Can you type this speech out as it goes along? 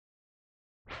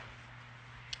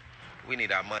We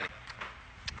need our money.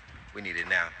 We need it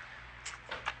now.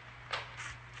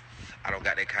 I don't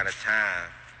got that kind of time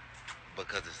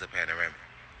because it's the panoramic.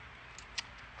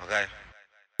 Okay?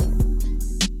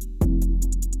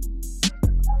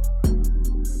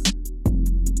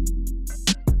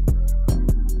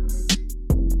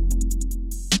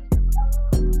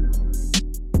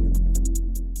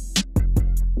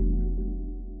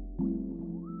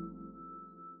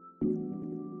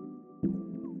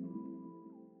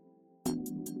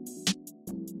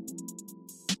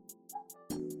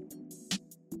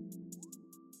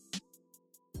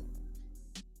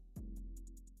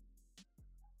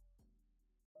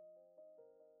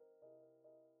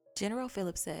 General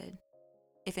Phillips said,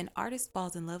 "If an artist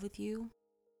falls in love with you,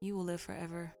 you will live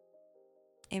forever."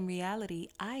 In reality,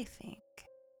 I think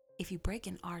if you break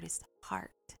an artist's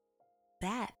heart,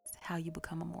 that's how you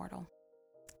become immortal.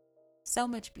 So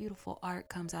much beautiful art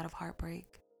comes out of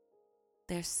heartbreak.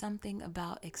 There's something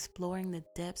about exploring the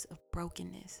depths of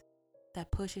brokenness that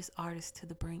pushes artists to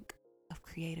the brink of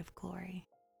creative glory.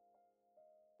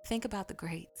 Think about the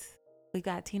greats. We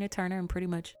got Tina Turner and pretty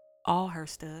much all her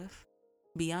stuff.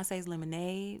 Beyonce's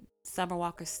Lemonade, Summer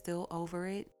Walker's Still Over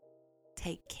It,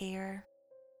 Take Care,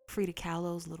 Frida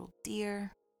Kahlo's Little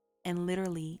Deer, and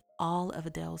literally all of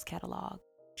Adele's catalog,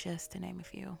 just to name a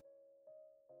few.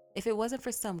 If it wasn't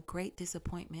for some great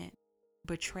disappointment,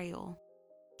 betrayal,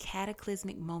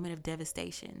 cataclysmic moment of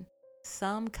devastation,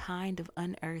 some kind of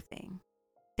unearthing,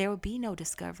 there would be no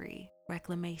discovery,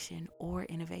 reclamation, or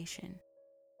innovation.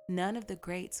 None of the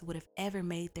greats would have ever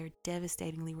made their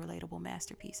devastatingly relatable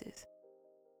masterpieces.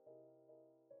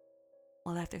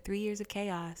 Well, after 3 years of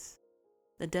chaos,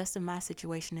 the dust of my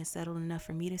situation has settled enough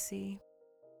for me to see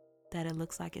that it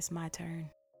looks like it's my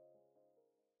turn.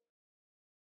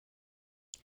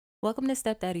 Welcome to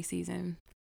Stepdaddy season.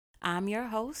 I'm your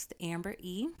host, Amber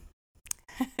E.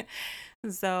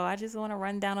 So I just want to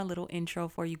run down a little intro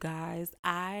for you guys.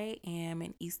 I am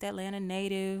an East Atlanta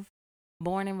native,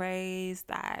 born and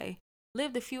raised. I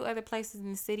lived a few other places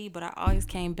in the city, but I always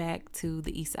came back to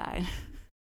the East Side.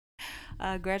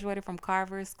 Graduated from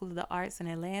Carver School of the Arts in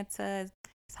Atlanta.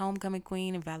 It's homecoming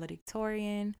queen and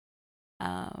valedictorian.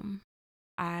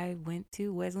 I went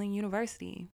to Wesleyan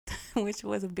University, which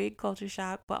was a big culture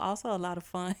shock, but also a lot of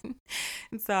fun.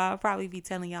 So I'll probably be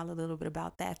telling y'all a little bit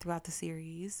about that throughout the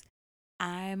series.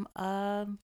 I'm a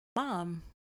mom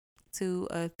to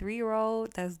a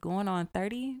 3-year-old that's going on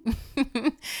 30.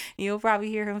 You'll probably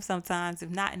hear him sometimes.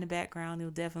 If not in the background, you'll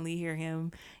definitely hear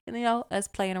him. And, us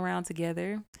playing around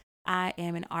together. I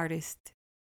am an artist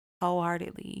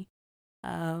wholeheartedly.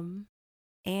 And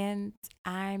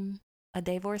I'm a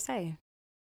divorcee.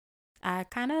 I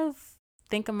kind of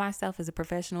think of myself as a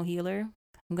professional healer.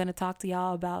 I'm going to talk to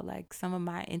y'all about like some of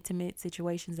my intimate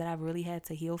situations that I've really had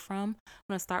to heal from. I'm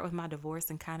going to start with my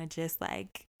divorce and kind of just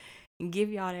like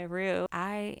give y'all that real.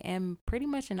 I am pretty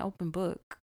much an open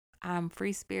book. I'm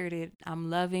free spirited. I'm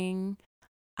loving.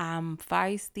 I'm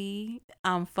feisty.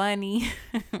 I'm funny.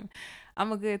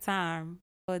 I'm a good time.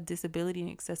 A disability and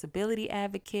accessibility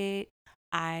advocate.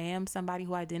 I am somebody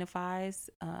who identifies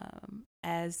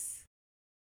as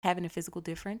having a physical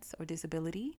difference or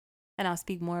disability. And I'll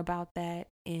speak more about that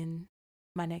in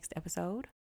my next episode.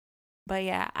 But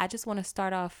yeah, I just want to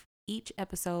start off each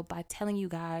episode by telling you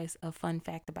guys a fun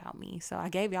fact about me. So I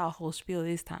gave y'all a whole spiel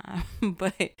this time,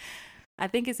 but I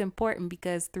think it's important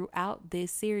because throughout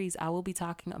this series, I will be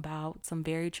talking about some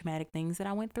very traumatic things that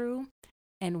I went through.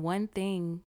 And one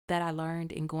thing that I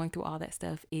learned in going through all that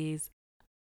stuff is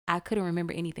I couldn't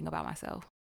remember anything about myself.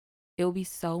 It will be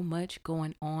so much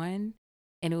going on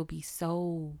and it will be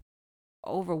so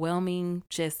overwhelming,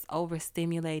 just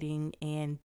overstimulating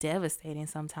and devastating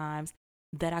sometimes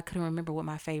that I couldn't remember what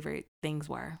my favorite things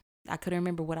were. I couldn't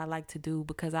remember what I liked to do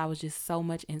because I was just so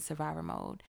much in survivor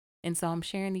mode. And so I'm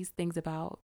sharing these things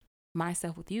about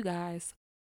myself with you guys,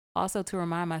 also to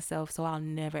remind myself so I'll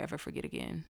never ever forget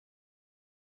again.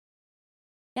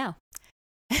 Yeah.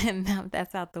 And now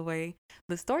that's out the way.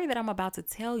 The story that I'm about to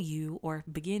tell you or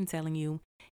begin telling you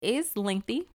is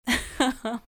lengthy.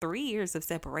 3 years of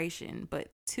separation, but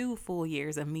 2 full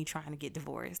years of me trying to get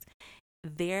divorced.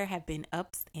 There have been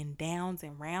ups and downs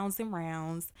and rounds and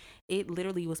rounds. It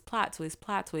literally was plot twist,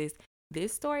 plot twist.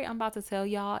 This story I'm about to tell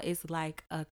y'all is like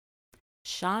a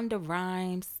Shonda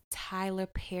Rhimes, Tyler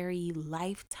Perry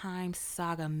Lifetime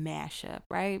saga mashup,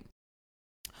 right?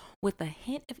 With a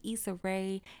hint of Issa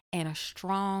Rae and a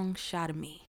strong shot of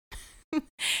me.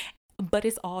 But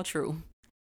it's all true.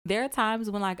 There are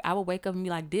times when like I will wake up and be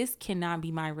like, this cannot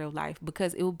be my real life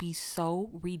because it will be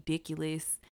so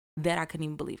ridiculous that I couldn't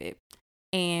even believe it.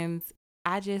 And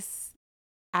I just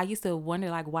I used to wonder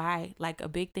like why, like a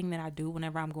big thing that I do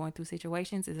whenever I'm going through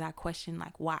situations is I question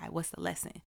like why, what's the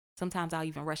lesson? Sometimes I'll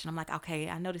even rush and I'm like, okay,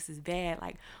 I know this is bad.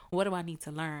 Like, what do I need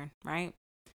to learn? Right.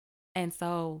 And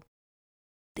so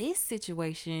this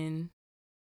situation,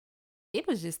 it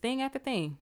was just thing after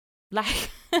thing.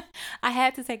 Like, I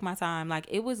had to take my time. Like,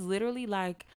 it was literally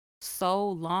like so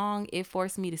long. It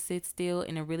forced me to sit still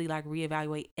and to really like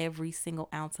reevaluate every single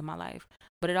ounce of my life.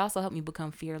 But it also helped me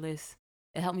become fearless.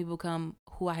 It helped me become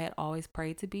who I had always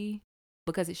prayed to be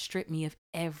because it stripped me of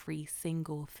every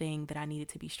single thing that I needed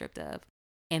to be stripped of.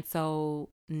 And so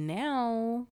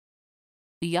now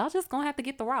y'all just gonna have to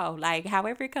get the raw. Like,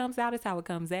 however it comes out is how it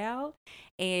comes out.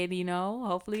 And,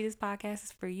 hopefully this podcast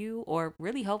is for you, or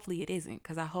really, hopefully it isn't,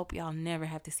 because I hope y'all never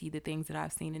have to see the things that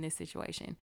I've seen in this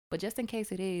situation. But just in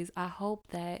case it is, I hope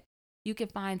that you can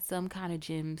find some kind of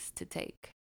gems to take.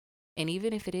 And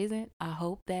even if it isn't, I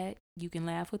hope that you can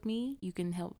laugh with me. You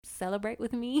can help celebrate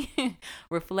with me,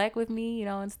 reflect with me,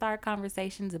 and start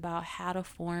conversations about how to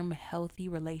form healthy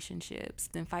relationships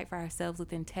and fight for ourselves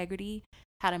with integrity,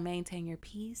 how to maintain your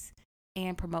peace,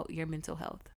 and promote your mental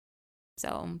health.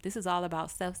 So, this is all about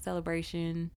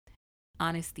self-celebration,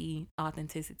 honesty,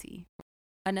 authenticity.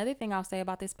 Another thing I'll say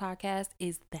about this podcast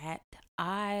is that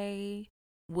I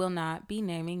will not be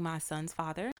naming my son's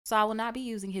father. So I will not be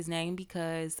using his name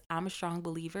because I'm a strong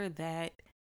believer that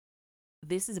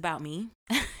this is about me.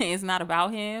 It's not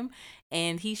about him.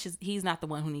 And he's not the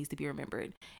one who needs to be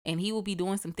remembered. And he will be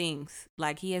doing some things.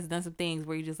 Like, he has done some things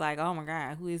where you're just like, oh my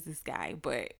God, who is this guy?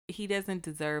 But he doesn't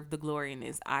deserve the glory in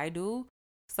this. I do.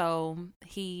 So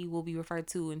he will be referred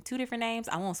to in 2 different names.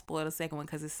 I won't spoil the second one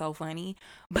because it's so funny.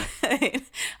 But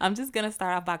I'm just going to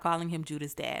start off by calling him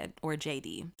Judah's dad, or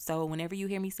JD. So whenever you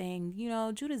hear me saying,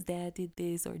 Judah's dad did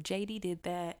this or JD did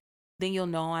that, then you'll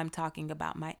know I'm talking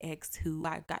about my ex who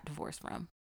I got divorced from.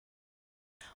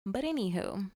 But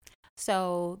anywho,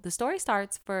 so the story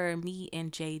starts for me and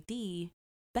JD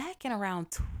back in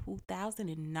around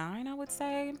 2009, I would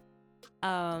say.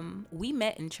 We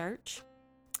met in church.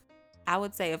 I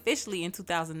would say officially in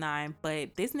 2009,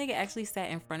 but this nigga actually sat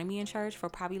in front of me in church for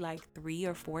probably like 3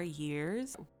 or 4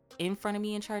 years. In front of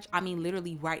me in church, I mean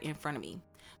literally right in front of me.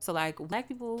 So like black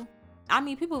people,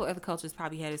 people of other cultures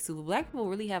probably had it too, but black people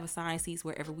really have assigned seats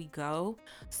wherever we go.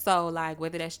 So like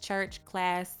whether that's church,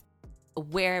 class,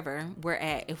 wherever we're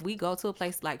at, if we go to a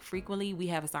place like frequently, we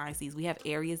have assigned seats. We have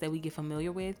areas that we get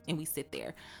familiar with and we sit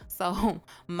there. So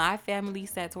my family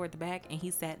sat toward the back and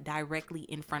he sat directly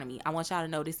in front of me. I want y'all to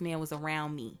know this man was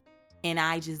around me and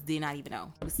I just did not even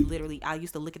know. It was literally, I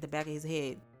used to look at the back of his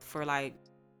head for like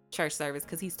church service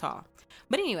because he's tall.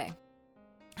 But anyway,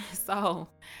 so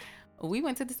we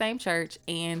went to the same church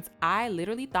and I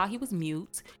literally thought he was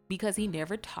mute because he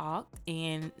never talked,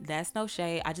 and that's no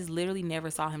shade. I just literally never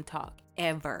saw him talk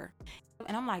ever.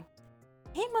 And I'm like,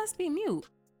 he must be mute.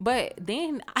 But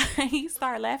then he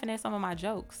started laughing at some of my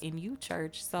jokes in youth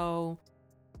church. So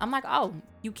I'm like, oh,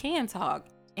 you can talk.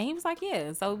 And he was like,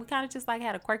 yeah. So we kind of just like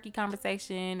had a quirky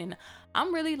conversation, and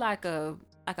I'm really like a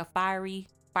fiery,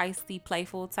 feisty,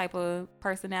 playful type of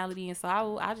personality. And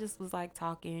so I just was like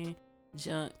talking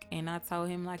junk, and I told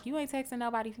him like, you ain't texting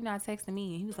nobody if you're not texting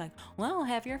me. And he was like, well, I don't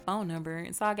have your phone number.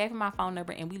 And so I gave him my phone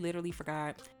number and we literally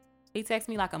forgot. He texted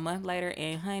me like a month later,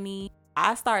 and honey,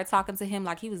 I started talking to him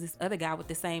like he was this other guy with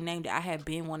the same name that I had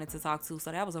been wanting to talk to.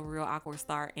 So that was a real awkward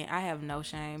start, and I have no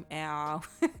shame at all.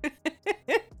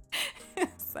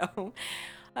 So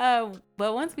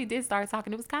but once we did start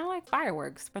talking, it was kind of like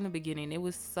fireworks from the beginning. It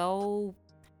was so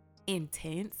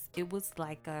intense. It was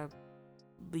like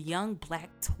the young black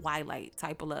Twilight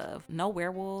type of love. No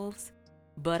werewolves,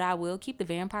 but I will keep the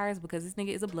vampires because this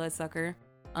nigga is a bloodsucker.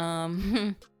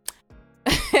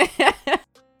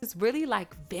 It's really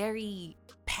like very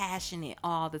passionate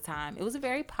all the time. It was a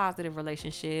very positive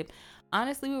relationship.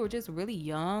 Honestly, we were just really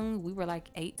young. We were like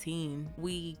 18.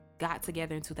 We got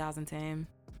together in 2010.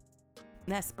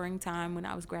 That springtime when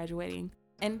I was graduating,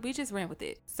 and we just ran with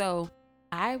it. So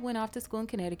I went off to school in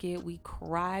Connecticut. We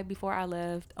cried before I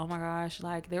left. Oh my gosh.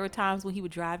 Like, there were times when he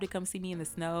would drive to come see me in the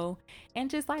snow,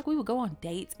 and just like we would go on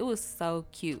dates. It was so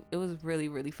cute. It was really,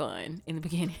 really fun in the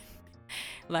beginning.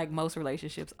 Like most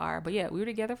relationships are. But yeah, we were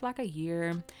together for like a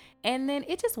year, and then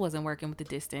it just wasn't working with the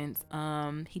distance.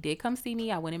 He did come see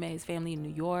me. I went and met his family in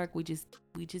New York. We just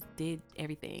did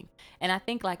everything. And I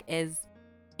think like as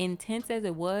intense as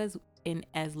it was, and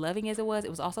as loving as it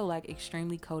was also like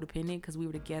extremely codependent because we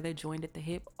were together, joined at the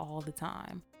hip all the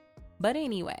time. But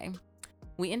anyway,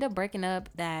 we ended up breaking up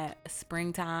that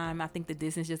springtime. I think the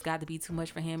distance just got to be too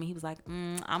much for him, and he was like,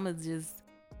 I'ma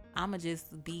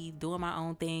just be doing my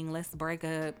own thing, let's break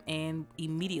up, and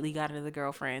immediately got another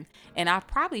girlfriend. And I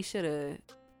probably should have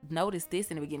notice this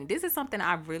in the beginning. This is something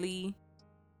I really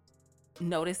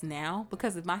notice now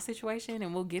because of my situation,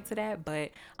 and we'll get to that.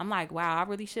 But I'm like, wow, I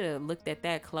really should have looked at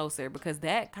that closer, because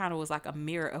that kind of was like a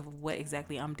mirror of what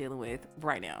exactly I'm dealing with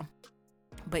right now.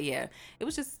 But yeah, it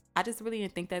was just, I just really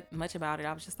didn't think that much about it.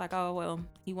 I was just like, oh, well,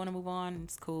 he want to move on.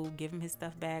 It's cool. Give him his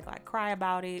stuff back, like cry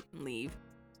about it and leave.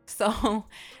 So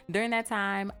during that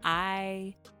time,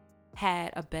 I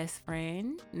had a best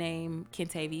friend named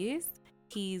Kentavious.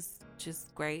 He's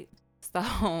just great.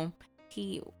 So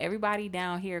everybody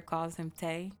down here calls him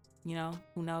Tay, you know,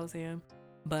 who knows him.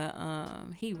 But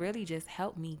he really just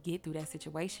helped me get through that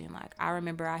situation. Like, I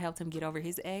remember I helped him get over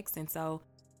his ex, and so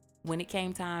when it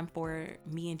came time for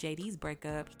me and JD's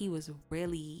breakup, he was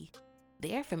really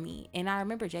there for me. And I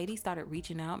remember JD started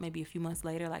reaching out maybe a few months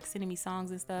later, like sending me songs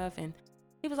and stuff. And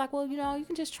he was like, well, you know, you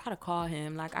can just try to call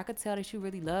him. Like, I could tell that you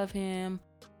really love him.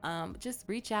 Just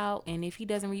reach out. And if he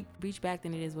doesn't reach back,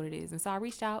 then it is what it is. And so I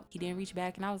reached out. He didn't reach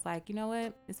back. And I was like, you know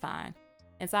what? It's fine.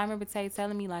 And so I remember Tay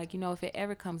telling me, like, you know, if it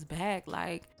ever comes back,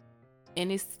 like, and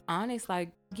it's honest, like,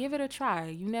 give it a try.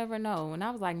 You never know. And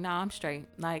I was like, nah, I'm straight.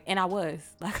 Like, and I was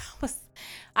like,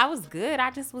 I was good.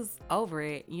 I just was over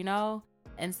it, you know?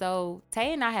 And so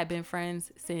Tay and I had been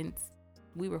friends since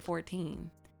we were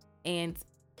 14. And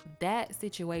that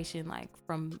situation, like,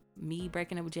 from me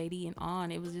breaking up with JD and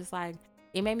on, it was just like,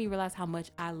 it made me realize how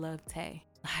much I loved Tay.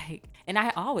 Like, and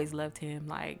I always loved him.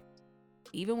 Like,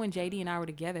 even when JD and I were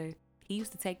together, he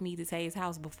used to take me to Tay's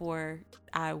house before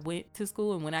I went to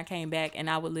school and when I came back, and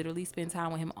I would literally spend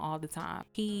time with him all the time.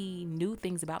 He knew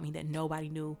things about me that nobody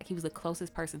knew. He was the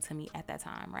closest person to me at that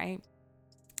time, right?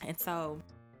 And so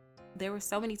there were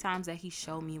so many times that he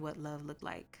showed me what love looked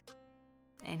like.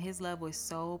 And his love was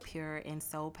so pure and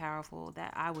so powerful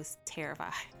that I was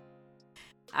terrified.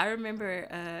 I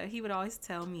remember he would always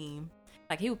tell me,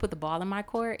 like, he would put the ball in my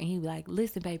court and he'd be like,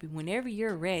 listen, baby, whenever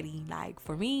you're ready, like,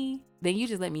 for me, then you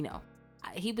just let me know.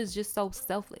 He was just so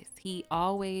selfless. He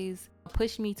always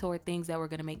pushed me toward things that were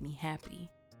going to make me happy.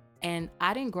 And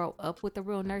I didn't grow up with a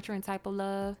real nurturing type of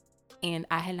love. And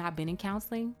I had not been in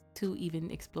counseling to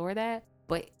even explore that.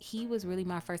 But he was really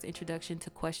my first introduction to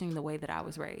questioning the way that I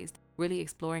was raised, really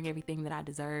exploring everything that I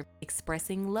deserved,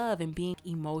 expressing love and being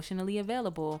emotionally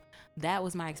available. That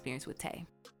was my experience with Tay,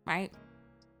 right?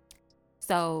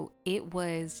 So it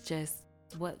was just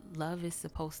what love is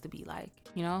supposed to be like,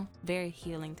 you know, very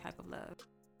healing type of love.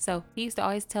 So he used to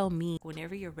always tell me,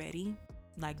 whenever you're ready,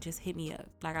 like, just hit me up.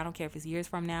 Like, I don't care if it's years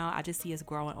from now. I just see us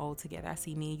growing old together. I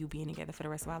see me and you being together for the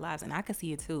rest of our lives. And I could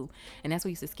see it too. And that's what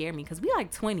used to scare me, because we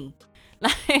like 20.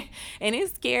 Like, and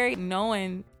it's scary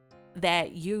knowing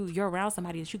that you're around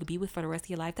somebody that you could be with for the rest of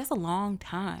your life. That's a long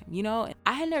time, you know?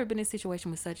 I had never been in a situation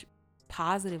with such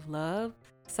positive love.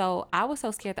 So I was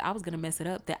so scared that I was going to mess it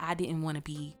up that I didn't want to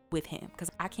be with him, because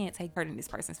I can't take hurting this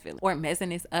person's feelings or messing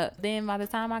this up. Then by the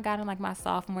time I got in like my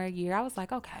sophomore year, I was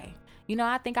like, okay, you know,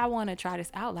 I think I want to try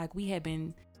this out. Like,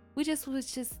 it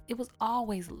was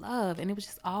always love, and it was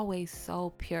just always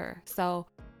so pure. So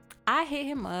I hit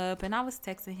him up and I was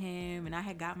texting him, and I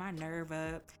had got my nerve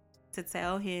up to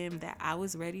tell him that I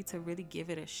was ready to really give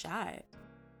it a shot.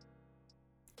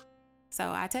 So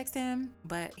I texted him,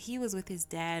 but he was with his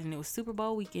dad and it was Super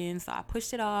Bowl weekend. So I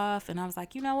pushed it off and I was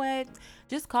like, you know what?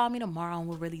 Just call me tomorrow and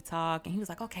we'll really talk. And he was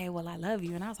like, okay, well, I love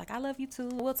you. And I was like, I love you too.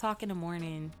 We'll talk in the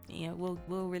morning and we'll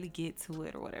really get to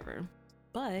it or whatever.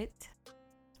 But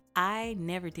I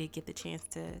never did get the chance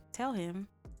to tell him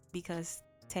because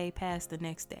Tay passed the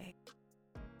next day.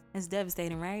 It's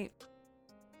devastating, right?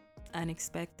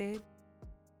 Unexpected.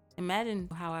 Imagine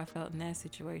how I felt in that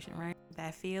situation, right?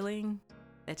 That feeling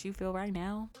that you feel right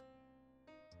now,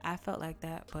 I felt like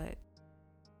that, but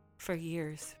for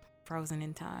years, frozen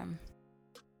in time.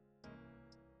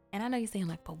 And I know you're saying,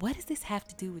 like, but what does this have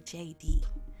to do with JD?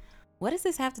 What does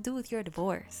this have to do with your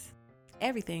divorce?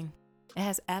 Everything. It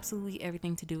has absolutely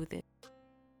everything to do with it.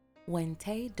 When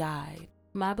Tay died,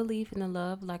 my belief in the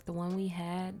love like the one we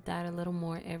had died a little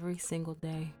more every single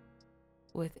day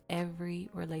with every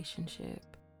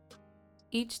relationship.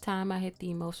 Each time I hit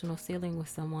the emotional ceiling with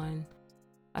someone,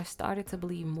 I started to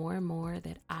believe more and more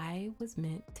that I was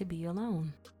meant to be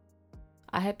alone.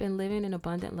 I had been living in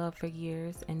abundant love for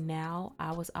years, and now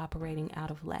I was operating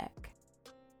out of lack.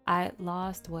 I had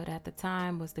lost what at the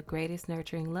time was the greatest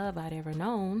nurturing love I'd ever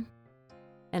known,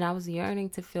 and I was yearning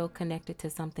to feel connected to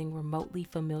something remotely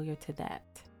familiar to that.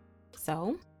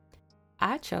 So,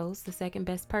 I chose the second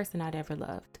best person I'd ever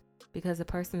loved, because the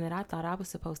person that I thought I was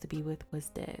supposed to be with was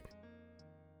dead.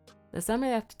 The summer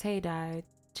after Tay died,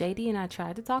 JD and I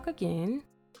tried to talk again,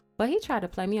 but he tried to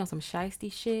play me on some shiesty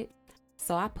shit.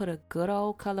 So I put a good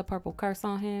old color purple curse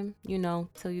on him, you know,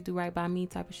 till you do right by me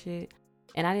type of shit.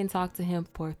 and I didn't talk to him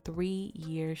for 3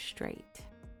 years straight.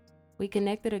 We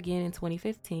connected again in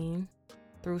 2015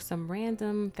 through some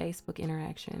random Facebook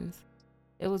interactions.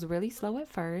 It was really slow at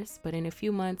first, but in a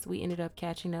few months, we ended up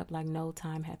catching up like no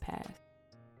time had passed.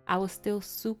 I was still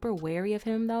super wary of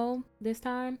him though, this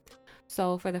time.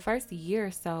 So for the first year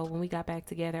or so, when we got back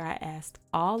together, I asked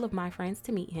all of my friends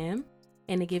to meet him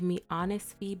and to give me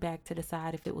honest feedback to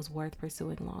decide if it was worth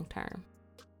pursuing long term.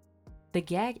 The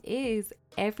gag is,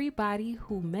 everybody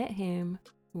who met him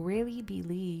really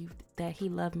believed that he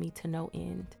loved me to no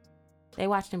end. They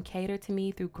watched him cater to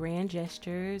me through grand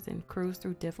gestures and cruise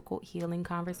through difficult healing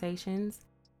conversations.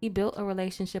 He built a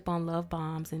relationship on love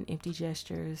bombs and empty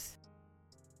gestures.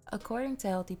 According to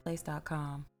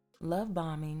healthyplace.com, love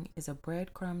bombing is a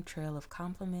breadcrumb trail of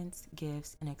compliments,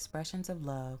 gifts, and expressions of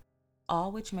love,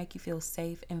 all which make you feel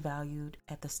safe and valued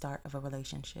at the start of a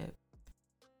relationship.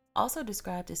 Also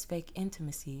described as fake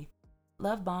intimacy,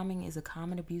 love bombing is a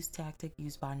common abuse tactic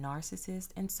used by narcissists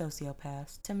and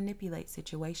sociopaths to manipulate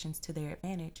situations to their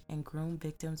advantage and groom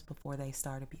victims before they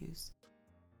start abuse.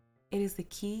 It is the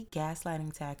key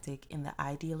gaslighting tactic in the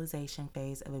idealization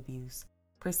phase of abuse,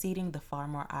 preceding the far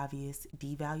more obvious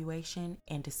devaluation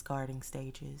and discarding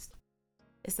stages.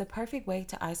 It's the perfect way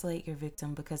to isolate your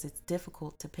victim because it's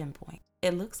difficult to pinpoint.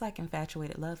 It looks like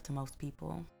infatuated love to most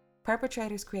people.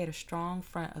 Perpetrators create a strong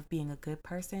front of being a good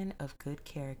person of good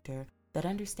character that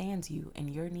understands you and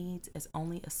your needs as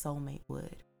only a soulmate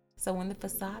would. So when the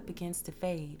facade begins to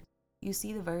fade, you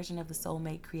see the version of the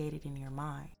soulmate created in your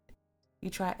mind.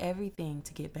 You try everything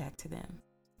to get back to them,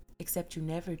 except you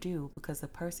never do because the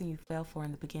person you fell for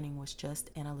in the beginning was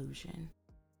just an illusion.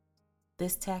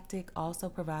 This tactic also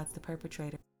provides the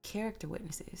perpetrator character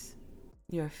witnesses,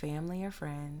 your family or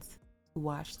friends who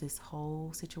watch this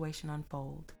whole situation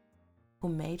unfold, who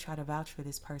may try to vouch for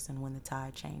this person when the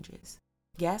tide changes.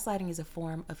 Gaslighting is a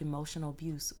form of emotional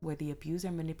abuse where the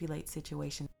abuser manipulates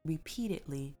situations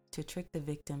repeatedly to trick the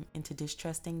victim into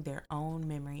distrusting their own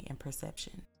memory and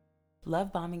perception.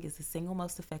 Love bombing is the single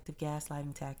most effective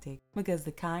gaslighting tactic because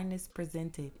the kindness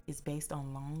presented is based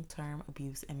on long-term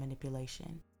abuse and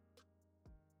manipulation.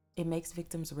 It makes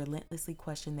victims relentlessly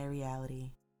question their reality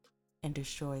and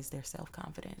destroys their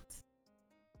self-confidence.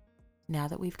 Now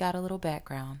that we've got a little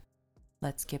background,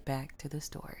 let's get back to the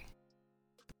story.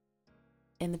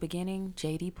 In the beginning,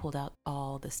 JD pulled out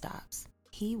all the stops.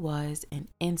 He was an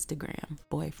Instagram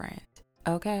boyfriend,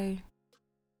 okay?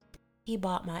 He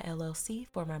bought my LLC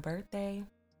for my birthday,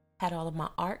 had all of my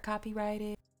art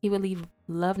copyrighted. He would leave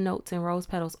love notes and rose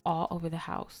petals all over the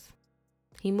house.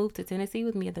 He moved to Tennessee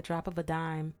with me at the drop of a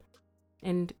dime,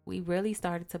 and we really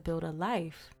started to build a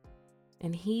life.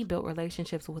 And he built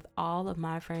relationships with all of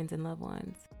my friends and loved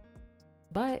ones.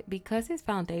 But because his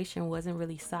foundation wasn't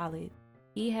really solid,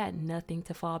 he had nothing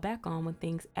to fall back on when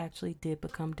things actually did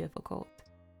become difficult.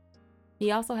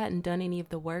 He also hadn't done any of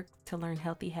the work to learn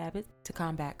healthy habits to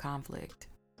combat conflict.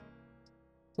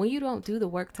 When you don't do the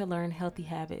work to learn healthy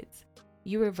habits,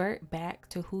 you revert back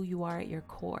to who you are at your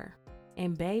core.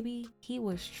 And baby, he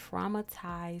was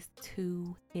traumatized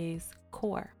to his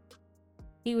core.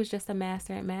 He was just a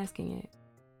master at masking it.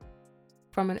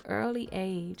 From an early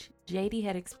age, JD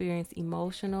had experienced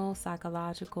emotional,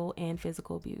 psychological, and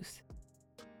physical abuse.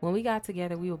 When we got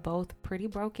together, we were both pretty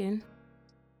broken,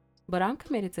 but I'm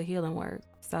committed to healing work.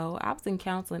 So I was in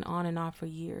counseling on and off for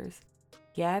years,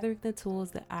 gathering the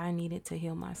tools that I needed to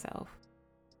heal myself.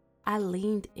 I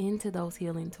leaned into those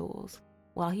healing tools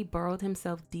while he burrowed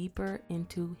himself deeper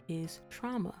into his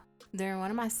trauma. During one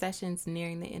of my sessions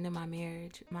nearing the end of my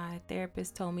marriage, my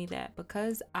therapist told me that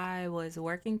because I was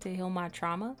working to heal my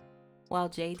trauma, while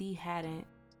JD hadn't,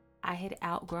 I had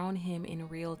outgrown him in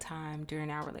real time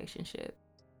during our relationship.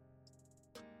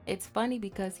 It's funny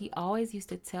because he always used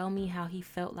to tell me how he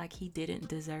felt like he didn't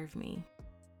deserve me.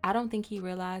 I don't think he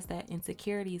realized that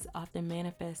insecurities often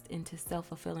manifest into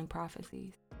self-fulfilling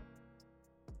prophecies.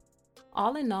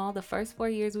 All in all, the first 4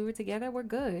 years we were together were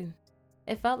good.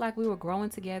 It felt like we were growing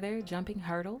together, jumping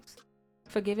hurdles,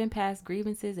 forgiving past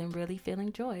grievances, and really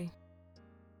feeling joy.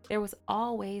 There was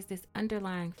always this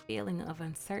underlying feeling of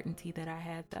uncertainty that I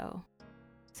had though.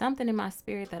 Something in my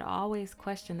spirit that always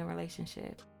questioned the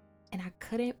relationship. And I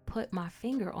couldn't put my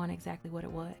finger on exactly what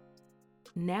it was.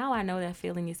 Now I know that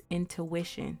feeling is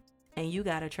intuition, and you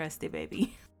gotta trust it,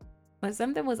 baby. But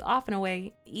something was off in a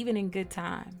way, even in good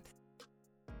times.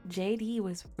 JD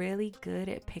was really good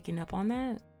at picking up on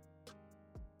that.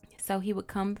 So he would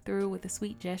come through with a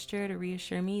sweet gesture to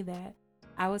reassure me that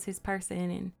I was his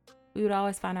person, and we would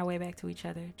always find our way back to each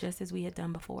other, just as we had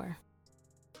done before.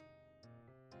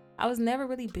 I was never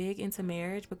really big into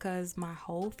marriage because my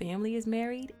whole family is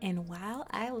married, and while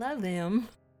I love them,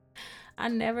 I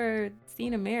never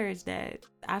seen a marriage that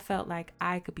I felt like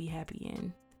I could be happy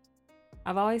in.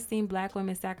 I've always seen Black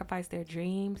women sacrifice their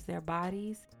dreams, their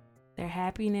bodies, their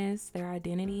happiness, their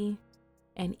identity,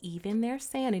 and even their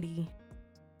sanity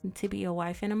to be a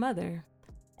wife and a mother.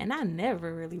 And I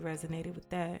never really resonated with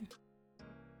that.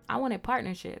 I wanted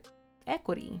partnership,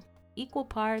 equity, equal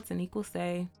parts and equal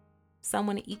say,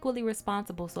 someone equally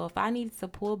responsible, so if I needed to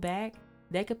pull back,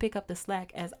 they could pick up the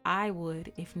slack as I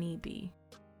would if need be.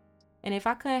 And if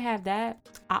I couldn't have that,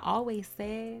 I always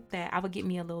said that I would get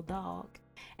me a little dog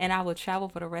and I would travel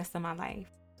for the rest of my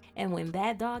life. And when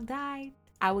that dog died,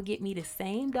 I would get me the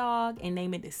same dog and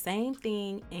name it the same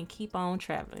thing and keep on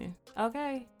traveling.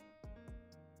 Okay?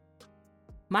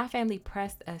 My family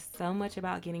pressed us so much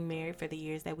about getting married for the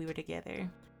years that we were together.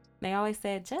 They always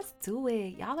said, just do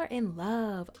it. Y'all are in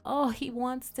love. Oh, he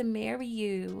wants to marry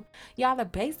you. Y'all are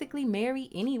basically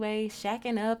married anyway,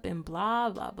 shacking up and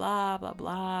blah, blah, blah, blah,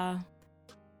 blah.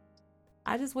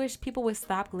 I just wish people would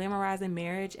stop glamorizing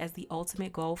marriage as the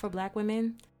ultimate goal for Black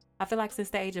women. I feel like since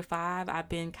the age of 5, I've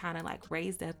been kind of like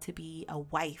raised up to be a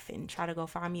wife and try to go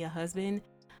find me a husband.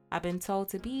 I've been told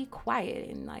to be quiet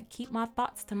and like keep my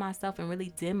thoughts to myself and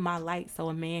really dim my light so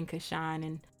a man could shine.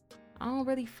 And I don't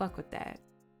really fuck with that.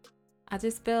 I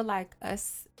just feel like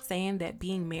us saying that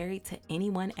being married to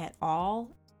anyone at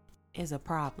all is a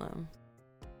problem.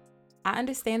 I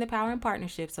understand the power in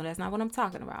partnership, so that's not what I'm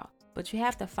talking about. But you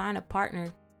have to find a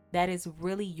partner that is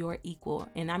really your equal.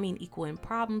 And I mean equal in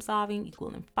problem solving,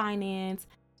 equal in finance,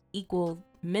 equal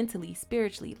mentally,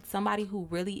 spiritually. Somebody who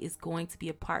really is going to be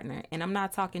a partner. And I'm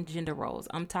not talking gender roles.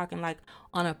 I'm talking like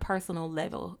on a personal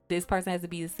level. This person has to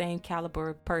be the same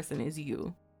caliber person as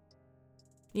you.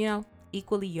 You know,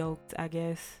 equally yoked, I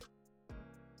guess.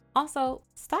 Also,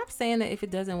 stop saying that if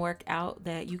it doesn't work out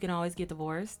that you can always get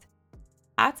divorced.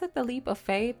 I took the leap of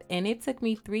faith and it took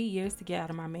me 3 years to get out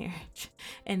of my marriage.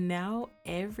 And now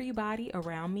everybody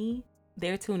around me,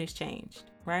 their tune has changed,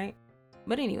 right?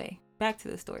 But anyway, back to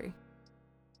the story.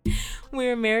 We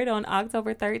were married on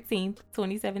October 13th,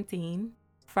 2017,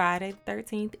 Friday the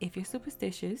 13th, if you're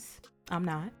superstitious. I'm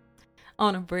not.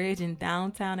 On a bridge in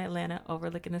downtown Atlanta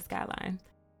overlooking the skyline.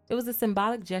 It was a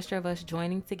symbolic gesture of us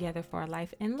joining together for a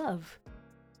life in love.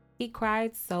 He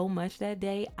cried so much that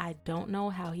day, I don't know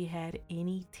how he had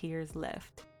any tears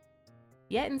left.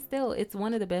 Yet and still, it's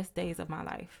one of the best days of my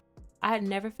life. I had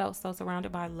never felt so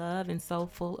surrounded by love and so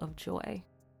full of joy.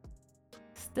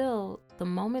 Still, the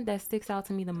moment that sticks out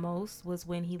to me the most was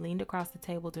when he leaned across the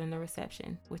table during the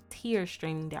reception with tears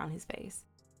streaming down his face.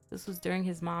 This was during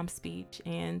his mom's speech,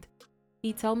 and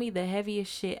he told me the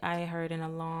heaviest shit I had heard in a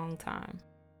long time.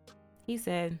 He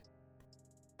said,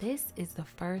 "This is the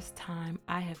first time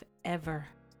I have ever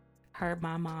heard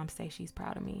my mom say she's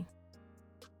proud of me."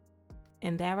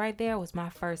 And that right there was my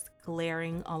first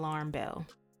glaring alarm bell.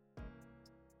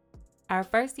 Our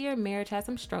first year of marriage had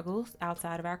some struggles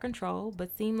outside of our control,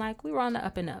 but seemed like we were on the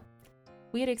up and up.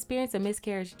 We had experienced a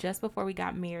miscarriage just before we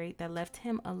got married that left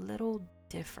him a little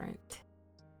different.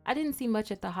 I didn't see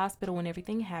much at the hospital when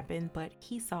everything happened, but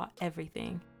he saw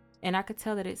everything. And I could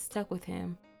tell that it stuck with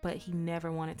him, but he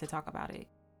never wanted to talk about it.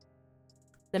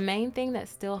 The main thing that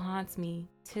still haunts me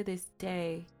to this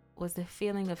day was the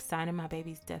feeling of signing my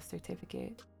baby's death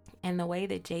certificate and the way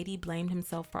that JD blamed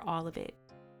himself for all of it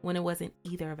when it wasn't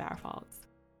either of our faults.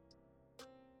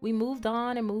 We moved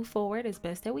on and moved forward as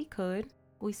best that we could.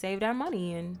 We saved our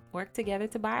money and worked together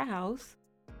to buy a house.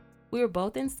 We were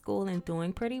both in school and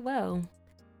doing pretty well.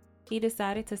 He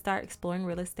decided to start exploring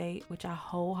real estate, which I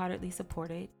wholeheartedly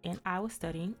supported, and I was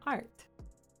studying art.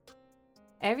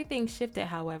 Everything shifted,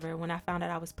 however, when I found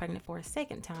out I was pregnant for a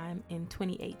second time in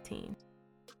 2018.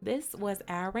 This was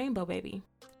our rainbow baby,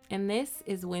 and this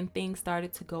is when things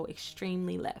started to go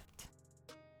extremely left.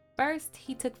 First,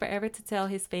 he took forever to tell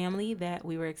his family that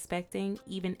we were expecting,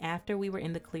 even after we were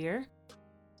in the clear.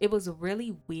 It was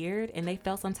really weird, and they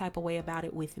felt some type of way about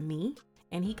it with me,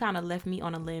 and he kind of left me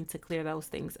on a limb to clear those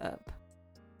things up.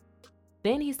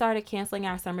 Then he started canceling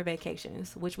our summer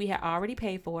vacations, which we had already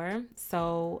paid for,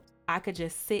 so I could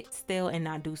just sit still and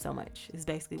not do so much, is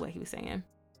basically what he was saying.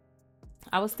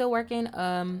 I was still working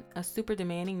a super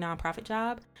demanding nonprofit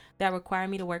job that required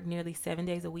me to work nearly 7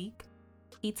 days a week.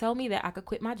 He told me that I could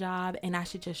quit my job and I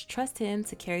should just trust him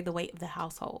to carry the weight of the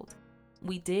household.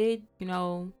 We did,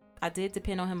 I did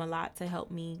depend on him a lot to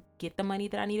help me get the money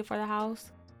that I needed for the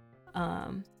house.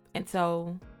 And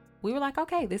so we were like,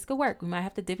 okay, this could work. We might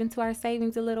have to dip into our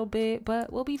savings a little bit,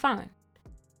 but we'll be fine.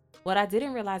 What I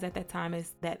didn't realize at that time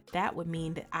is that that would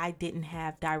mean that I didn't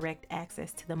have direct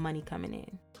access to the money coming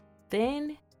in.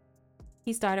 Then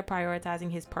he started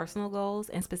prioritizing his personal goals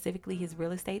and specifically his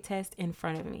real estate test in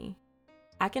front of me.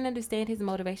 I can understand his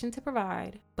motivation to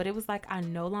provide, but it was like I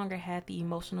no longer had the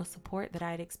emotional support that I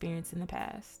had experienced in the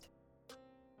past.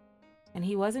 And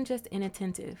he wasn't just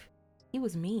inattentive, he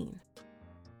was mean.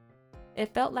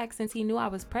 It felt like since he knew I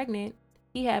was pregnant,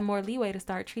 he had more leeway to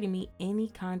start treating me any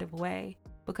kind of way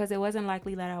because it wasn't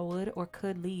likely that I would or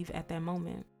could leave at that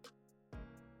moment.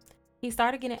 He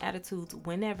started getting attitudes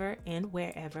whenever and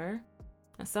wherever.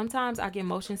 And sometimes I get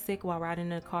motion sick while riding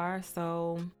in the car,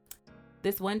 so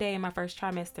this one day in my first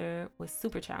trimester was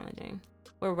super challenging.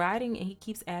 We're riding and he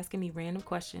keeps asking me random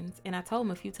questions, and I told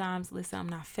him a few times, listen, I'm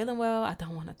not feeling well, I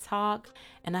don't want to talk,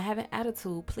 and I have an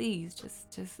attitude, please,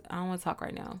 just I don't want to talk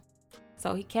right now.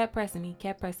 So he kept pressing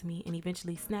me, and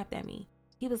eventually snapped at me.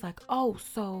 He was like, oh,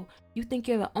 so you think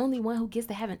you're the only one who gets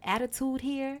to have an attitude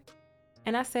here?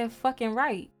 And I said, fucking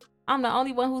right. I'm the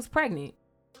only one who's pregnant.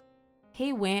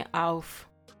 He went off.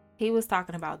 He was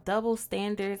talking about double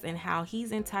standards and how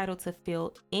he's entitled to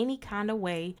feel any kind of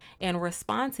way and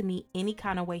respond to me any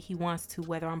kind of way he wants to,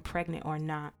 whether I'm pregnant or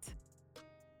not.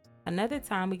 Another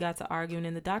time we got to arguing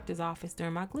in the doctor's office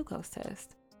during my glucose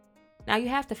test. Now you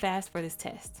have to fast for this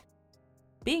test.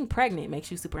 Being pregnant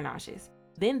makes you super nauseous.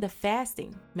 Then the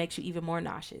fasting makes you even more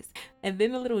nauseous. And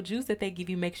then the little juice that they give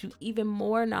you makes you even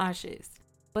more nauseous.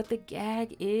 But the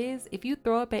gag is, if you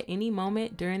throw up at any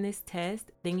moment during this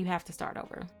test, then you have to start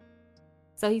over.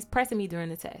 So he's pressing me during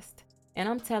the test. And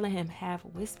I'm telling him, half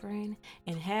whispering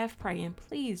and half praying,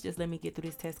 please just let me get through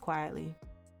this test quietly.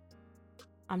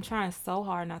 I'm trying so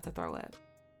hard not to throw up.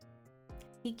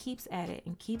 He keeps at it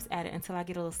until I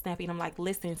get a little snappy and I'm like,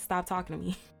 listen, stop talking to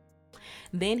me.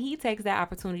 Then he takes that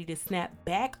opportunity to snap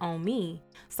back on me.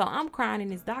 So I'm crying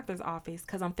in his doctor's office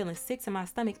because I'm feeling sick to my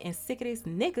stomach and sick of this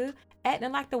nigga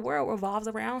acting like the world revolves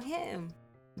around him.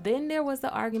 Then there was the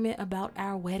argument about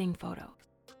our wedding photos.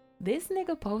 This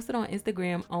nigga posted on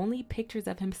Instagram only pictures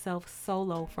of himself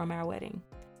solo from our wedding.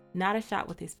 Not a shot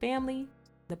with his family,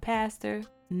 the pastor,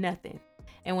 nothing.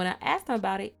 And when I asked him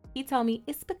about it, he told me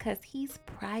it's because he's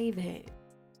private.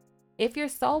 If you're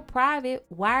so private,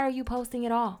 why are you posting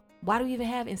it all? Why do you even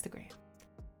have Instagram?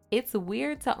 It's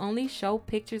weird to only show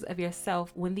pictures of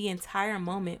yourself when the entire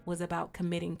moment was about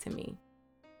committing to me.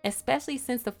 Especially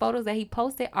since the photos that he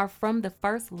posted are from the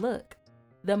first look,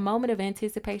 the moment of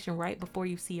anticipation right before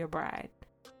you see your bride.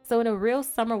 So in a real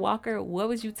Summer Walker, what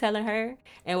was you telling her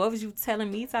and what was you telling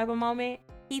me type of moment,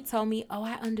 he told me, oh,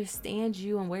 I understand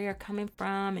you and where you're coming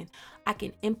from and I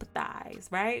can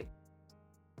empathize, right?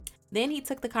 Then he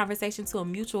took the conversation to a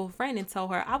mutual friend and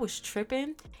told her I was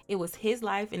tripping. It was his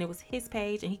life and it was his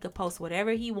page and he could post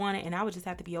whatever he wanted and I would just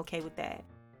have to be okay with that.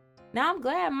 Now I'm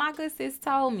glad my good sis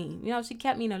told me. She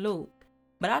kept me in the loop.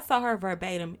 But I saw her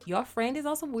verbatim, your friend is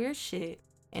on some weird shit.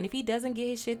 And if he doesn't get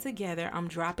his shit together, I'm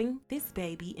dropping this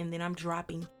baby and then I'm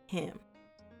dropping him.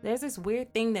 There's this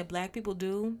weird thing that Black people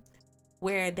do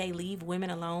where they leave women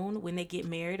alone when they get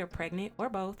married or pregnant or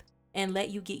both and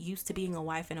let you get used to being a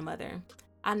wife and a mother.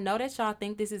 I know that y'all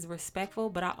think this is respectful,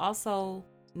 but I also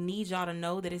need y'all to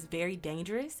know that it's very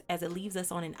dangerous as it leaves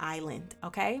us on an island,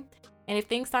 okay? And if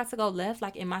things start to go left,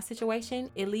 like in my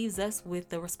situation, it leaves us with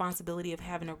the responsibility of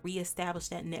having to reestablish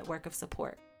that network of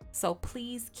support. So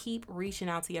please keep reaching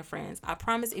out to your friends. I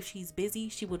promise if she's busy,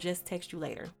 she will just text you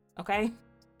later, okay?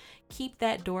 Keep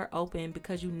that door open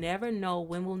because you never know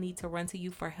when we'll need to run to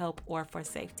you for help or for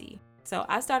safety. So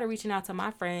I started reaching out to my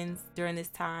friends during this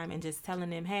time and just telling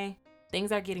them, hey,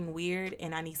 things are getting weird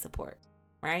and I need support,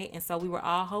 right? And so we were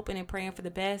all hoping and praying for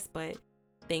the best, but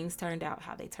things turned out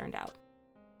how they turned out.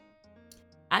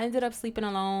 I ended up sleeping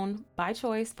alone by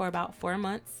choice for about 4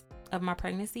 months of my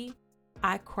pregnancy.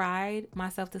 I cried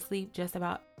myself to sleep just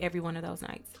about every one of those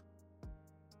nights.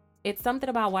 It's something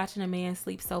about watching a man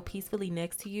sleep so peacefully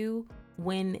next to you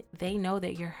when they know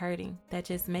that you're hurting that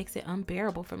just makes it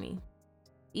unbearable for me.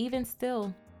 Even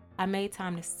still, I made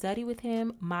time to study with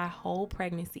him my whole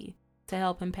pregnancy to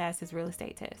help him pass his real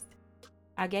estate test.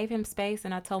 I gave him space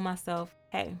and I told myself,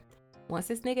 hey, once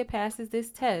this nigga passes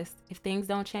this test, if things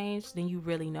don't change, then you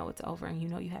really know it's over and you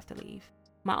know you have to leave.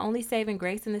 My only saving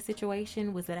grace in this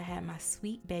situation was that I had my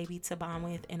sweet baby to bond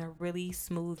with in a really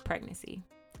smooth pregnancy.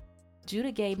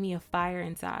 Judah gave me a fire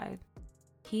inside.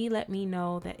 He let me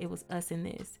know that it was us in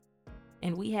this,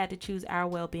 and we had to choose our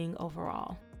well-being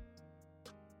overall.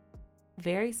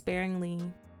 Very sparingly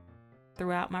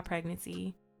throughout my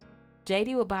pregnancy,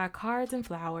 JD would buy cards and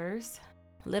flowers,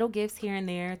 little gifts here and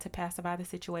there to pacify the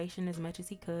situation as much as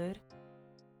he could.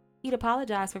 He'd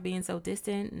apologize for being so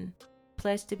distant and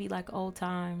pledge to be like old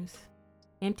times.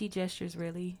 Empty gestures,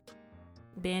 really.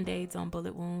 Band-aids on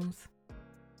bullet wounds.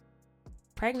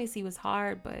 Pregnancy was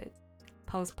hard, but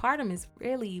postpartum is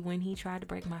really when he tried to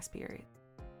break my spirit.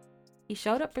 He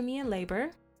showed up for me in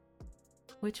labor,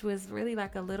 which was really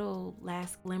like a little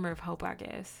last glimmer of hope, I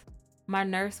guess. My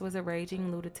nurse was a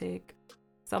raging lunatic,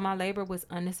 so my labor was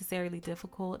unnecessarily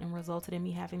difficult and resulted in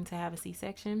me having to have a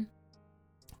C-section.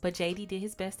 But JD did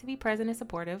his best to be present and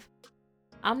supportive.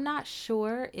 I'm not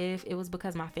sure if it was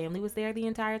because my family was there the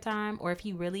entire time or if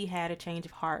he really had a change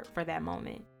of heart for that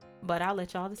moment, but I'll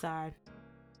let y'all decide.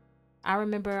 I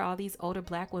remember all these older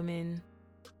Black women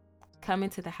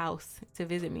coming to the house to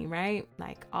visit me, right?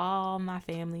 Like all my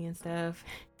family and stuff.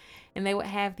 And they would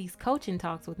have these coaching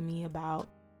talks with me about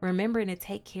remembering to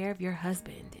take care of your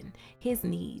husband and his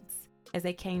needs as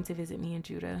they came to visit me in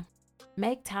Judah.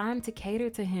 Make time to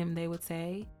cater to him, they would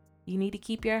say. You need to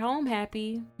keep your home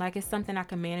happy, like it's something I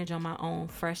can manage on my own,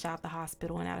 fresh out the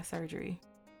hospital and out of surgery.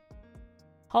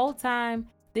 Whole time,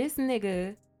 this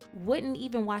nigga wouldn't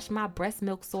even wash my breast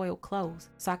milk soiled clothes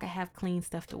so I could have clean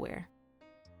stuff to wear.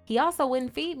 He also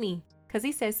wouldn't feed me because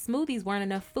he said smoothies weren't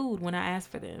enough food when I asked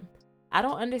for them. I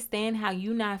don't understand how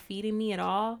you not feeding me at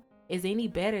all is any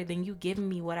better than you giving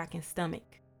me what I can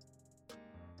stomach.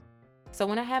 So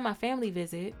when I had my family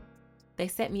visit, they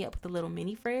set me up with a little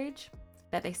mini fridge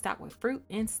that they stocked with fruit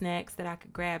and snacks that I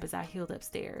could grab as I healed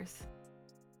upstairs.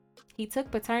 He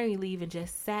took paternity leave and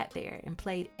just sat there and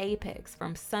played Apex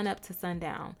from sunup to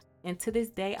sundown. And to this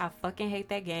day, I fucking hate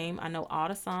that game. I know all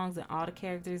the songs and all the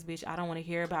characters, bitch. I don't want to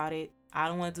hear about it. I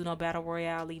don't want to do no battle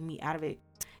royale. Leave me out of it.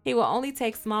 He will only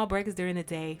take small breaks during the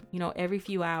day, every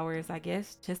few hours, I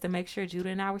guess, just to make sure Judah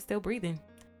and I were still breathing.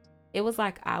 It was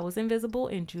like I was invisible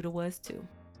and Judah was too.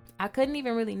 I couldn't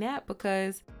even really nap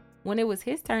because when it was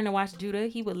his turn to watch Judah,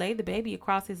 he would lay the baby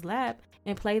across his lap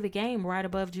and play the game right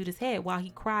above Judah's head while he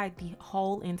cried the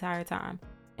whole entire time.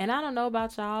 And I don't know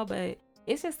about y'all, but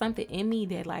it's just something in me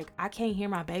that I can't hear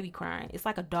my baby crying. It's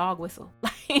like a dog whistle.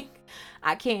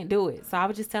 I can't do it. So I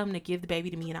would just tell him to give the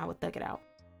baby to me and I would thug it out.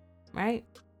 Right?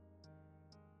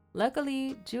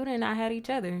 Luckily, Judah and I had each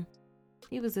other.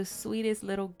 He was the sweetest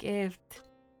little gift.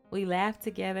 We laughed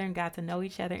together and got to know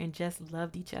each other and just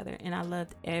loved each other. And I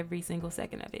loved every single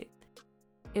second of it.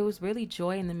 It was really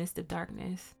joy in the midst of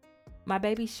darkness. My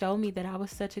baby showed me that I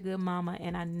was such a good mama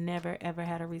and I never ever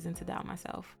had a reason to doubt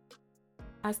myself.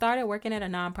 I started working at a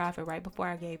nonprofit right before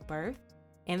I gave birth,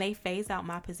 and they phased out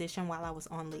my position while I was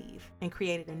on leave and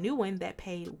created a new one that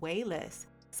paid way less,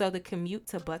 so the commute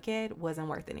to Buckhead wasn't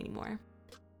worth it anymore.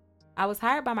 I was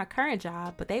hired by my current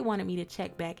job, but they wanted me to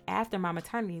check back after my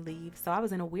maternity leave, so I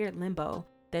was in a weird limbo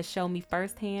that showed me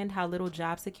firsthand how little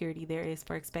job security there is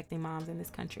for expecting moms in this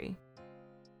country.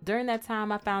 During that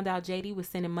time, I found out JD was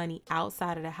sending money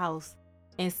outside of the house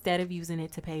instead of using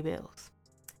it to pay bills.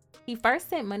 He first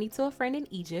sent money to a friend in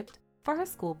Egypt for her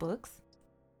school books.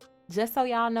 Just so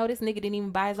y'all know, this nigga didn't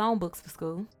even buy his own books for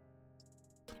school.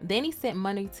 Then he sent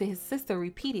money to his sister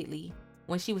repeatedly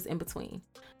when she was in between.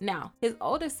 Now, his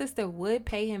older sister would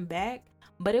pay him back,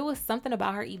 but it was something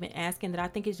about her even asking that I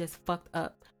think is just fucked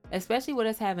up, especially with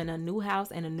us having a new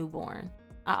house and a newborn.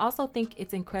 I also think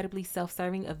it's incredibly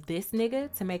self-serving of this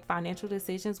nigga to make financial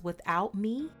decisions without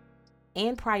me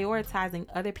and prioritizing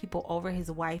other people over his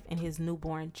wife and his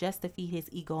newborn just to feed his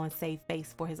ego and save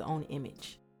face for his own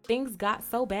image. Things got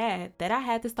so bad that I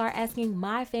had to start asking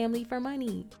my family for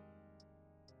money.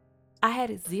 I had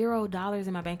 $0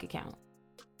 in my bank account.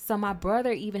 So my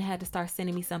brother even had to start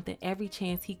sending me something every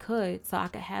chance he could so I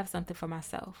could have something for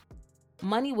myself.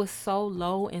 Money was so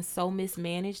low and so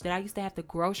mismanaged that I used to have to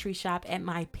grocery shop at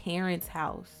my parents'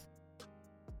 house.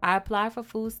 I applied for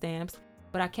food stamps,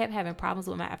 but I kept having problems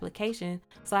with my application,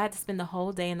 so I had to spend the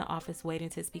whole day in the office waiting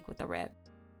to speak with the rep.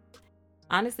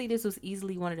 Honestly, this was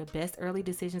easily one of the best early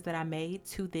decisions that I made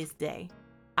to this day.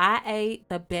 I ate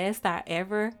the best I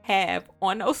ever have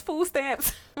on those food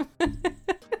stamps.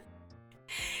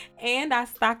 And I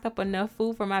stocked up enough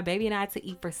food for my baby and I to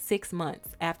eat for 6 months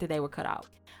after they were cut out.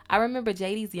 I remember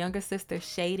JD's younger sister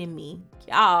shading me.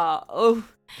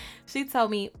 She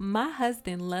told me, my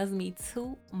husband loves me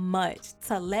too much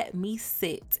to let me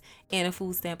sit in a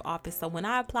food stamp office. So when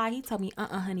I applied, he told me,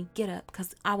 honey, get up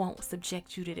because I won't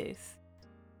subject you to this.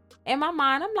 In my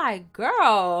mind, I'm like,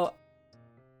 girl,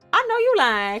 I know you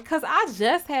lying because I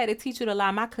just had to teach you to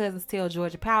lie. My cousins tell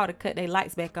Georgia Power to cut their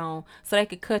lights back on so they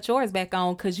could cut yours back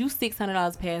on because you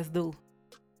 $600 past due.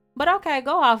 But okay,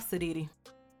 go off, Sadidi.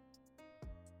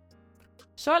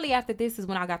 Shortly after this is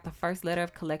when I got the first letter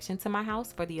of collection to my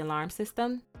house for the alarm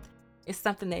system. It's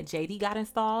something that JD got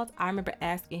installed. I remember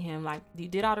asking him, you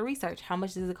did all the research. How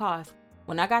much does it cost?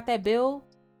 When I got that bill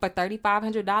for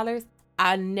 $3,500,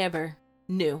 I never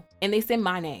knew. And it's in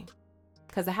my name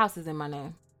because the house is in my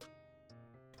name.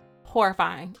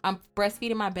 Horrifying. I'm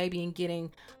breastfeeding my baby and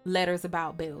getting letters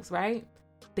about bills, right?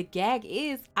 The gag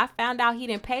is I found out he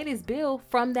didn't pay this bill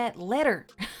from that letter.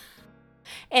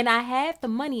 And I had the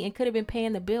money and could have been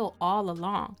paying the bill all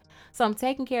along. So I'm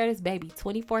taking care of this baby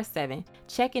 24/7,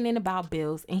 checking in about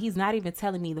bills, and he's not even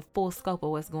telling me the full scope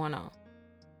of what's going on.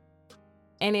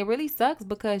 And it really sucks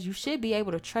because you should be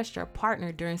able to trust your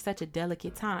partner during such a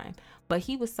delicate time. But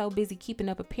he was so busy keeping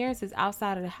up appearances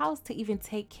outside of the house to even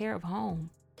take care of home.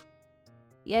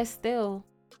 Yet still,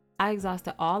 I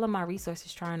exhausted all of my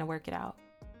resources trying to work it out.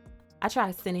 I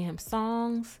tried sending him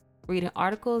songs, reading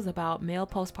articles about male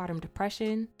postpartum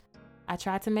depression. I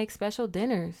tried to make special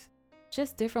dinners,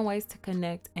 just different ways to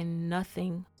connect, and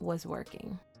nothing was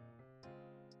working.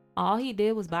 All he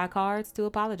did was buy cards to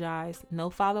apologize, no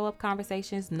follow-up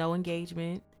conversations, no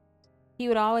engagement. He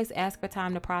would always ask for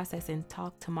time to process and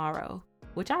talk tomorrow,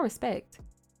 which I respect.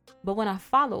 But when I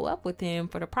follow up with him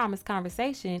for the promised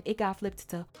conversation, it got flipped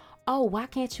to, oh, why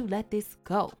can't you let this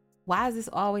go? Why is this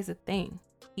always a thing,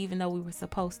 even though we were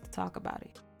supposed to talk about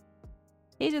it?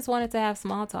 He just wanted to have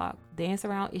small talk, dance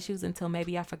around issues until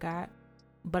maybe I forgot.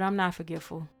 But I'm not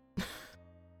forgetful.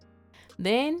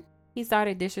 Then he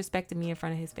started disrespecting me in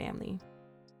front of his family.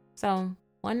 So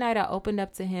one night I opened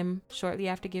up to him shortly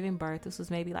after giving birth. This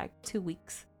was maybe like 2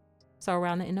 weeks. So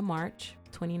around the end of March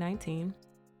 2019,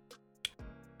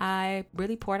 I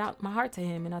really poured out my heart to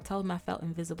him, and I told him I felt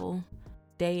invisible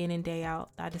day in and day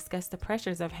out. I discussed the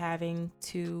pressures of having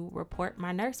to report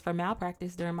my nurse for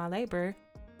malpractice during my labor,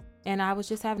 and I was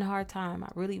just having a hard time. I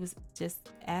really was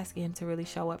just asking him to really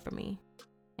show up for me,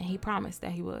 and he promised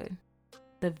that he would.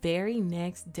 The very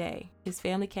next day, his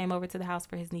family came over to the house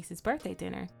for his niece's birthday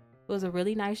dinner. It was a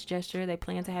really nice gesture. They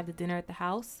planned to have the dinner at the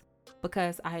house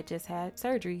because I had just had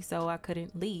surgery, so I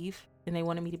couldn't leave, and they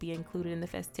wanted me to be included in the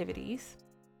festivities.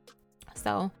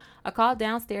 So I called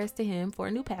downstairs to him for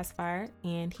a new pacifier,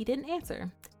 and he didn't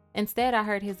answer. Instead, I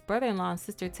heard his brother-in-law and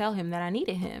sister tell him that I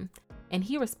needed him, and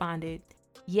he responded,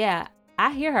 yeah,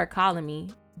 I hear her calling me,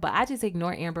 but I just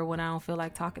ignore Amber when I don't feel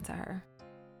like talking to her.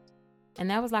 And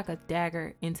that was like a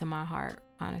dagger into my heart,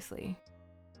 honestly.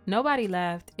 Nobody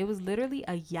laughed. It was literally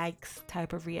a yikes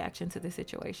type of reaction to the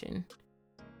situation.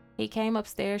 He came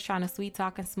upstairs trying to sweet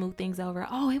talk and smooth things over.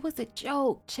 Oh, it was a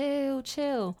joke.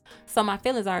 Chill. So my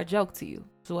feelings are a joke to you,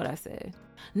 is what I said.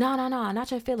 No,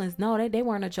 not your feelings. No, they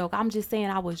weren't a joke. I'm just saying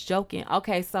I was joking.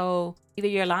 Okay, so either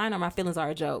you're lying or my feelings are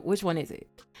a joke. Which one is it?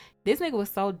 This nigga was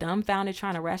so dumbfounded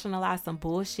trying to rationalize some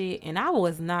bullshit, and I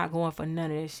was not going for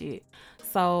none of this shit.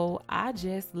 So I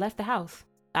just left the house.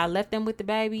 I left them with the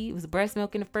baby. It was breast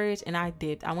milk in the fridge, and I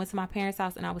dipped. I went to my parents'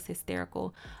 house, and I was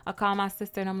hysterical. I called my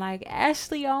sister, and I'm like,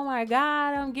 Ashley, oh my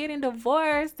God, I'm getting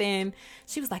divorced. And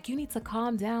she was like, you need to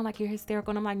calm down, like you're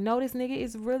hysterical. And I'm like, no, this nigga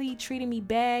is really treating me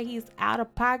bad. He's out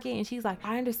of pocket. And she's like,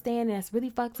 I understand that's really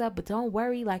fucked up, but don't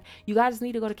worry. Like, you guys just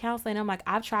need to go to counseling. And I'm like,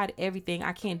 I've tried everything.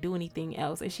 I can't do anything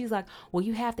else. And she's like, well,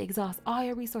 you have to exhaust all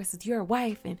your resources. You're a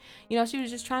wife. And, you know, she was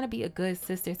just trying to be a good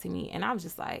sister to me. And I was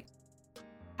just like,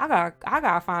 I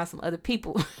gotta find some other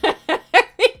people because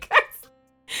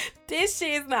this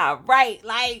shit is not right.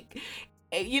 Like,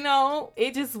 you know,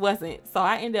 it just wasn't. So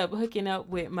I ended up hooking up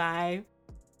with my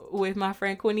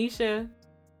friend Quenisha,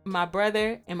 my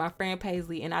brother, and my friend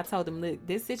Paisley. And I told them, look,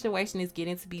 this situation is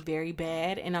getting to be very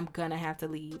bad and I'm gonna have to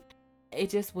leave.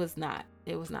 It was not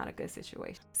a good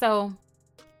situation. So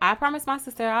I promised my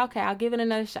sister, okay, I'll give it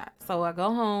another shot. So I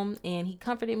go home and he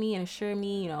comforted me and assured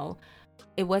me, you know,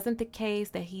 it wasn't the case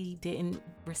that he didn't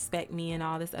respect me and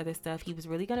all this other stuff. He was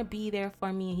really going to be there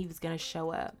for me and he was going to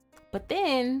show up. But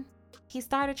then he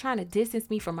started trying to distance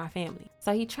me from my family.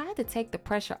 So he tried to take the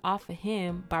pressure off of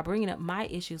him by bringing up my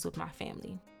issues with my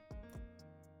family.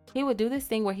 He would do this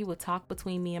thing where he would talk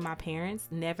between me and my parents,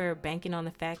 never banking on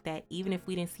the fact that even if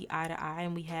we didn't see eye to eye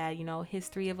and we had, you know,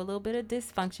 history of a little bit of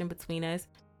dysfunction between us,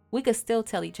 we could still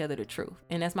tell each other the truth.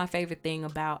 And that's my favorite thing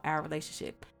about our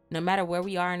relationship. No matter where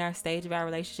we are in our stage of our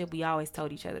relationship, we always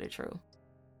told each other the truth.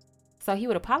 So he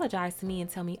would apologize to me and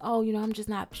tell me, oh, you know, I'm just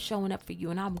not showing up for you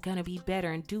and I'm going to be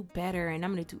better and do better and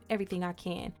I'm going to do everything I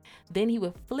can. Then he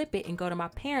would flip it and go to my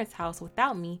parents' house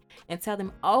without me and tell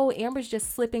them, oh, Amber's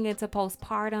just slipping into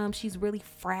postpartum. She's really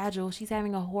fragile. She's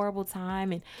having a horrible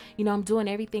time. And, you know, I'm doing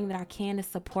everything that I can to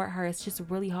support her. It's just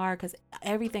really hard because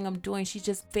everything I'm doing, she's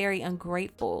just very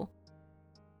ungrateful.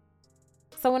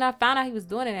 So when I found out he was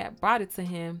doing it, I brought it to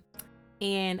him.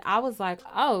 And I was like,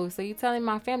 oh, so you telling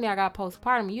my family I got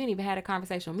postpartum? You didn't even had a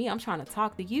conversation with me. I'm trying to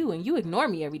talk to you and you ignore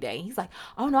me every day. He's like,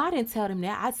 oh, no, I didn't tell them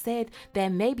that. I said that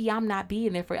maybe I'm not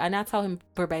being there for you. And I told him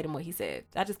verbatim what he said.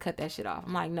 I just cut that shit off.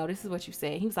 I'm like, no, this is what you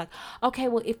said. He was like, okay,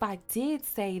 well, if I did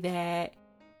say that,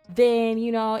 then,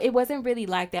 it wasn't really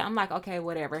like that. I'm like, okay,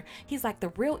 whatever. He's like, the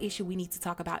real issue we need to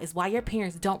talk about is why your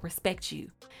parents don't respect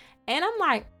you. And I'm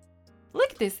like,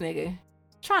 look at this nigga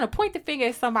trying to point the finger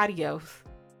at somebody else.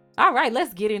 All right,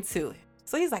 let's get into it.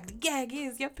 So he's like, the gag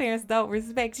is your parents don't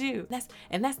respect you. That's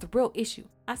the real issue.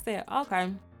 I said,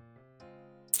 okay.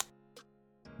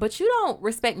 But you don't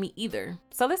respect me either.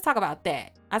 So let's talk about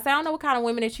that. I said, I don't know what kind of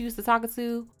women that you used to talking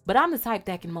to, but I'm the type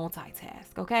that can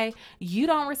multitask, okay? You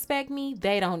don't respect me,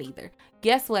 they don't either.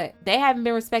 Guess what? They haven't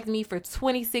been respecting me for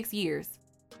 26 years.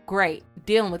 Great,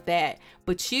 dealing with that.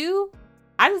 But you,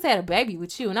 I just had a baby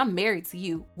with you and I'm married to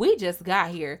you. We just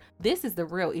got here. This is the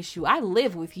real issue. I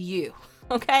live with you.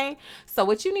 Okay, so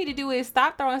what you need to do is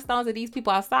stop throwing stones at these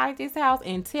people outside this house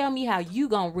and tell me how you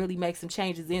gonna really make some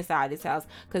changes inside this house,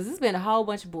 because it's been a whole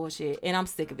bunch of bullshit and I'm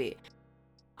sick of it.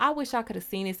 I wish I could have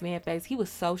seen this man's face. He was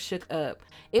so shook up.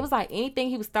 It was like anything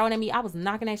he was throwing at me, I was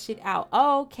knocking that shit out.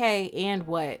 Okay, and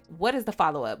what is the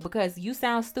follow-up? Because you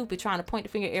sound stupid trying to point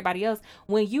the finger at everybody else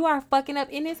when you are fucking up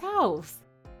in this house.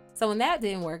 So when that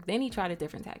didn't work, then he tried a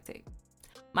different tactic.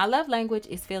 My love language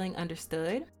is feeling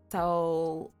understood.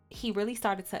 So he really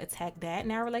started to attack that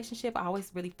in our relationship. I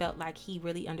always really felt like he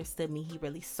really understood me. He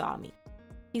really saw me.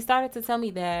 He started to tell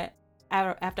me that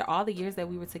after all the years that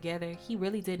we were together, he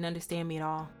really didn't understand me at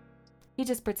all. He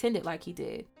just pretended like he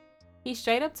did. He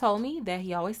straight up told me that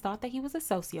he always thought that he was a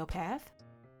sociopath.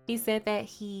 He said that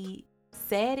he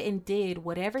said and did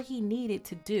whatever he needed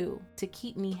to do to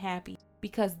keep me happy,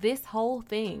 because this whole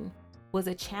thing was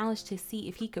a challenge to see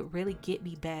if he could really get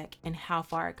me back and how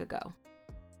far it could go.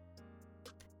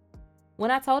 When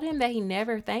I told him that he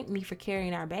never thanked me for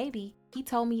carrying our baby, he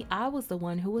told me I was the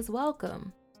one who was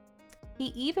welcome. He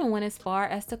even went as far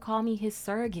as to call me his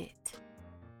surrogate.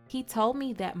 He told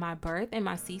me that my birth and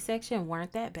my C-section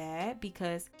weren't that bad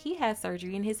because he had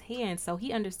surgery in his hand, so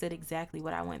he understood exactly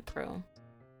what I went through.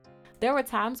 There were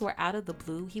times where out of the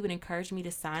blue, he would encourage me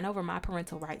to sign over my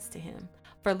parental rights to him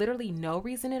for literally no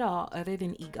reason at all other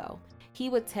than ego. He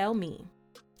would tell me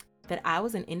that I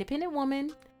was an independent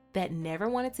woman that never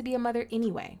wanted to be a mother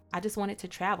anyway. I just wanted to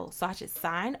travel, so I should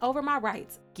sign over my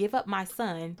rights, give up my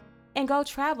son, and go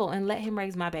travel and let him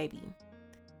raise my baby.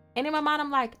 And in my mind,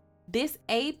 I'm like, this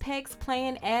apex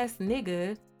playing ass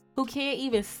nigga who can't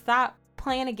even stop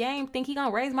playing a game think he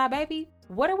gonna raise my baby?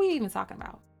 What are we even talking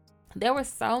about? There were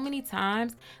so many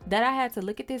times that I had to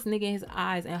look at this nigga in his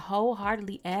eyes and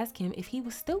wholeheartedly ask him if he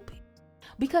was stupid.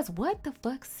 Because what the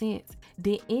fuck sense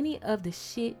did any of the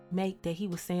shit make that he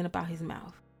was saying about his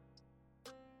mouth?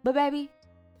 But baby,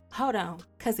 hold on,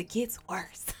 because it gets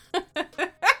worse.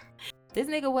 This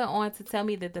nigga went on to tell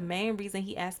me that the main reason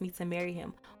he asked me to marry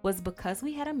him was because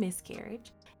we had a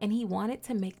miscarriage and he wanted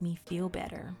to make me feel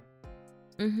better.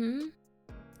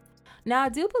 Now, I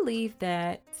do believe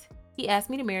that he asked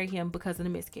me to marry him because of the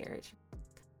miscarriage.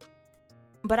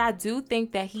 But I do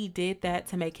think that he did that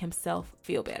to make himself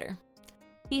feel better.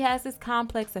 He has this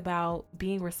complex about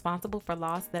being responsible for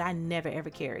loss that I never ever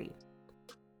carried.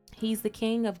 He's the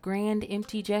king of grand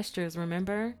empty gestures,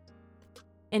 remember?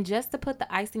 And just to put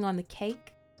the icing on the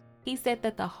cake, he said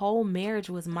that the whole marriage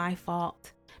was my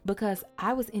fault because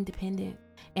I was independent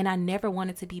and I never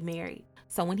wanted to be married.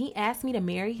 So when he asked me to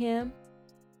marry him,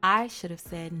 I should have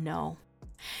said no.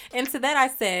 And to that I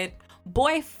said,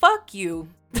 boy, fuck you.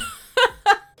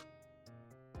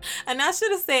 And I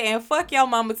should have said, and fuck your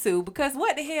mama too, because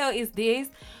what the hell is this?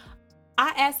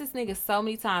 I asked this nigga so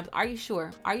many times, are you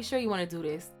sure? Are you sure you want to do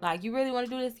this? Like, you really want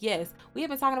to do this? Yes. We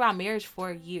have been talking about marriage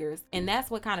for years, and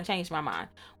that's what kind of changed my mind.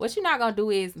 What you're not going to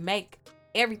do is make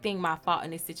everything my fault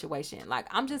in this situation. Like,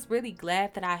 I'm just really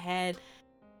glad that I had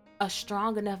a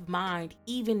strong enough mind,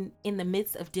 even in the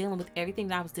midst of dealing with everything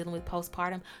that I was dealing with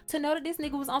postpartum, to know that this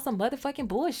nigga was on some motherfucking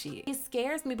bullshit. It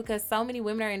scares me because so many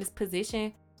women are in this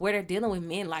position where they're dealing with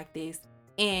men like this.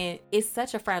 And it's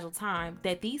such a fragile time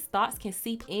that these thoughts can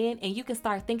seep in and you can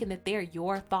start thinking that they're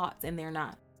your thoughts and they're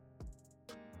not.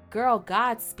 Girl,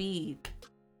 Godspeed.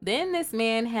 Then this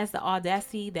man has the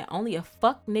audacity that only a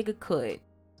fuck nigga could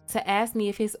to ask me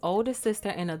if his older sister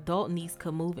and adult niece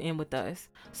could move in with us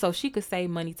so she could save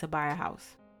money to buy a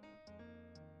house.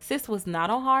 Sis was not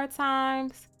on hard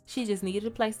times. She just needed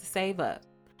a place to save up.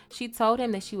 She told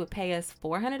him that she would pay us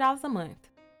 $400 a month.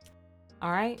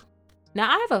 All right. Now,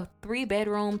 I have a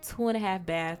 3-bedroom, 2.5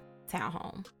 bath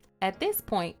townhome. At this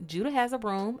point, Judah has a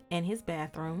room and his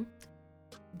bathroom.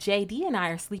 JD and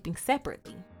I are sleeping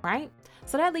separately, right?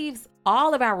 So that leaves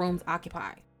all of our rooms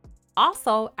occupied.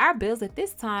 Also, our bills at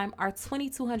this time are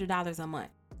 $2,200 a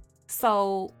month.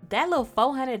 So that little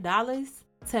 $400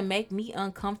 to make me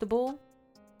uncomfortable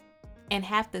and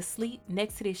have to sleep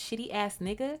next to this shitty ass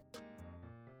nigga?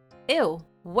 Ew,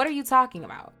 what are you talking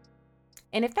about?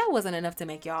 And if that wasn't enough to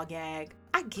make y'all gag,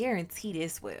 I guarantee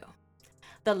this will.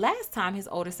 The last time his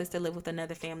older sister lived with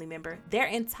another family member, their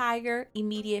entire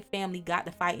immediate family got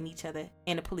to fighting each other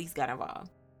and the police got involved.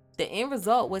 The end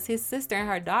result was his sister and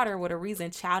her daughter were the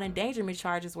reason child endangerment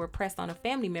charges were pressed on a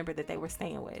family member that they were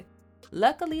staying with.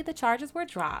 Luckily, the charges were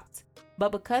dropped,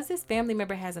 but because his family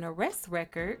member has an arrest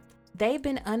record, they've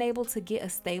been unable to get a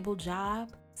stable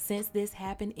job since this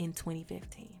happened in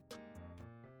 2015.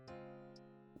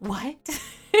 What?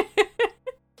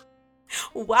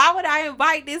 Why would I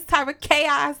invite this type of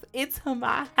chaos into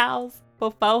my house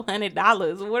for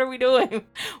 $400? What are we doing?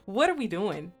 What are we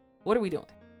doing? What are we doing?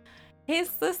 His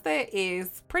sister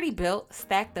is pretty built,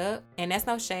 stacked up, and that's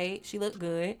no shade. She looked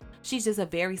good. She's just a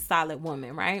very solid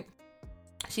woman, right?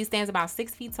 She stands about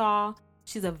 6 feet tall.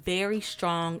 She's a very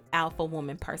strong alpha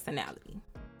woman personality.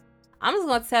 I'm just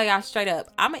going to tell y'all straight up.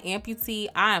 I'm an amputee.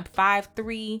 I am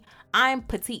 5'3". I'm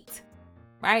petite,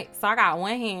 right? So I got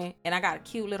one hand and I got a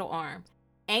cute little arm.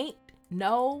 Ain't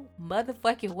no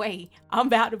motherfucking way I'm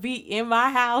about to be in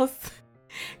my house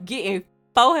getting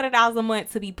 $400 a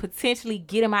month to be potentially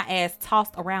getting my ass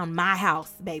tossed around my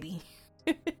house, baby.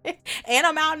 And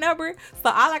I'm outnumbered, so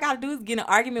all I gotta do is get in an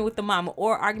argument with the mama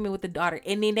or argument with the daughter,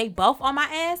 and then they both on my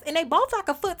ass, and they both like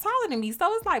a foot taller than me.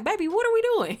 So it's like, baby, what are we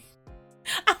doing?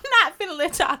 I'm not finna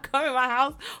let y'all come in my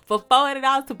house for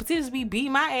 $400 to potentially be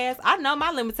beating my ass. I know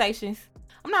my limitations.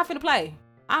 I'm not finna play.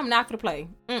 I'm not finna play.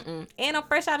 And I'm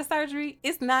fresh out of surgery.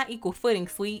 It's not equal footing,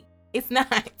 sweet. It's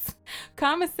not.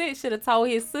 Common sense should have told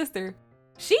his sister.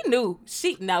 She knew.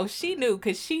 She knew,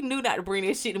 because she knew not to bring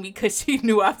this shit to me, because she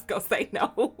knew I was gonna say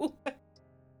no.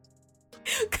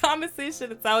 Common sense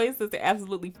should have told his sister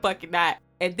absolutely fucking not.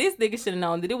 And this nigga should have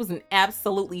known that it was an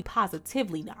absolutely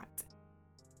positively not.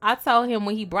 I told him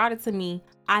when he brought it to me,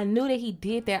 I knew that he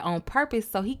did that on purpose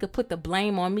so he could put the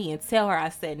blame on me and tell her I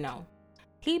said no.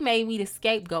 He made me the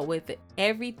scapegoat with it,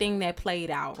 everything that played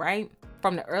out, right?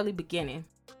 From the early beginning.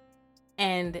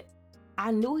 And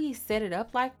I knew he set it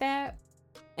up like that.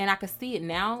 And I could see it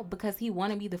now because he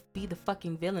wanted me to be the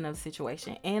fucking villain of the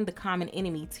situation and the common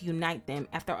enemy to unite them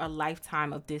after a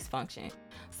lifetime of dysfunction.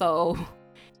 So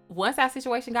once that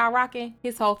situation got rocking,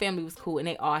 his whole family was cool and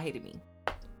they all hated me.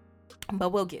 But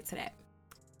we'll get to that.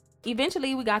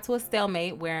 Eventually, we got to a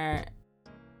stalemate where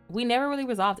we never really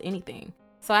resolved anything.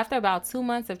 So after about 2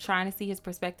 months of trying to see his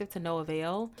perspective to no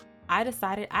avail, I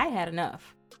decided I had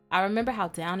enough. I remember how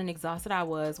down and exhausted I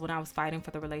was when I was fighting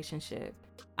for the relationship.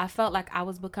 I felt like I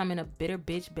was becoming a bitter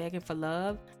bitch begging for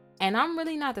love, and I'm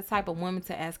really not the type of woman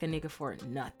to ask a nigga for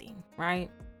nothing, right?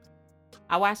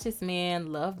 I watched this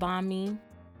man love bomb me,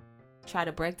 try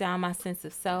to break down my sense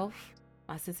of self,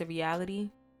 my sense of reality,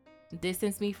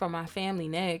 distance me from my family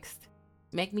next,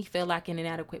 make me feel like an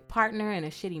inadequate partner and a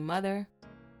shitty mother.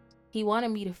 He wanted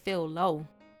me to feel low,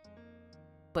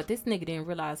 but this nigga didn't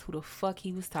realize who the fuck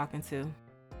he was talking to.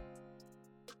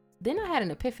 Then I had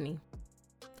an epiphany.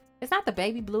 It's not the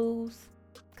baby blues,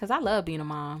 because I love being a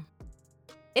mom.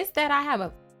 It's that I have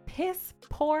a piss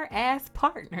poor ass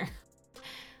partner.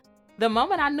 The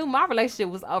moment I knew my relationship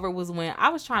was over was when I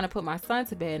was trying to put my son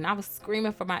to bed and I was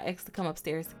screaming for my ex to come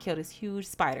upstairs to kill this huge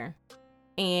spider.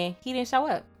 And he didn't show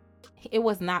up. It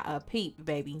was not a peep,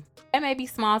 baby. That may be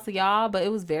small to y'all, but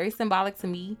it was very symbolic to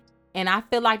me. And I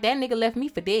feel like that nigga left me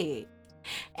for dead.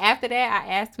 After that,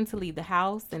 I asked him to leave the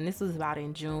house, and this was about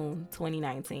in June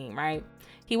 2019, right?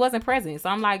 He wasn't present, so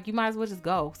I'm like, you might as well just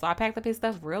go. So I packed up his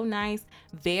stuff real nice,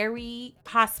 very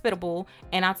hospitable,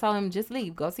 and I told him, just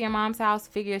leave, go to your mom's house,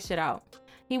 figure your shit out.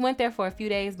 He went there for a few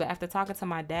days, but after talking to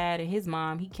my dad and his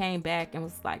mom, he came back and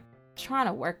was like trying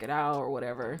to work it out or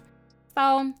whatever.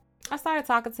 So I started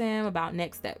talking to him about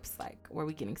next steps, like, were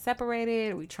we getting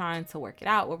separated? Are we trying to work it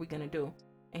out? What are we gonna do?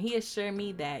 And he assured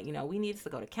me that, we needed to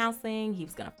go to counseling. He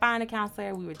was going to find a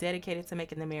counselor. We were dedicated to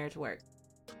making the marriage work.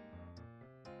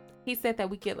 He said that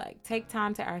we could take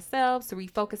time to ourselves to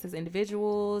refocus as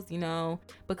individuals,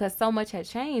 because so much had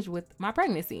changed with my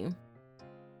pregnancy.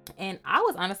 And I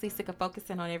was honestly sick of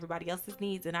focusing on everybody else's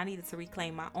needs, and I needed to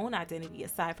reclaim my own identity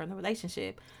aside from the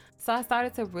relationship. So I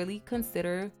started to really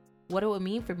consider what it would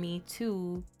mean for me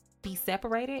to be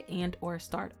separated and or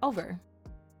start over.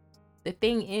 The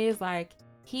thing is,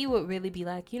 he would really be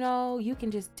like, you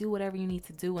can just do whatever you need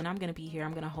to do, and I'm going to be here.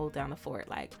 I'm going to hold down the fort.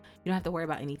 You don't have to worry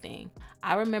about anything.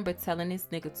 I remember telling this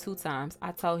nigga 2 times.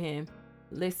 I told him,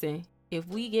 listen, if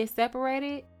we get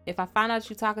separated, if I find out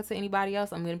you talking to anybody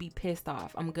else, I'm going to be pissed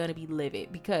off. I'm going to be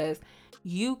livid because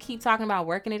you keep talking about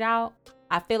working it out.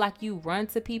 I feel like you run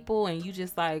to people and you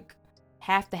just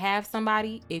have to have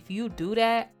somebody. If you do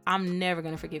that, I'm never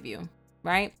going to forgive you.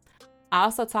 Right? I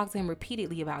also talked to him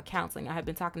repeatedly about counseling. I have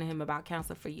been talking to him about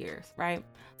counseling for years, right?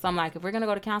 So I'm like, if we're going to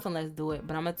go to counseling, let's do it.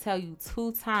 But I'm going to tell you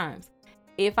 2 times.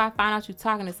 If I find out you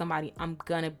talking to somebody, I'm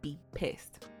going to be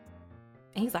pissed.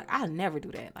 And he's like, I'll never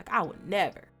do that. Like, I would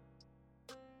never.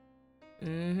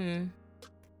 Then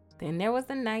there was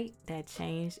the night that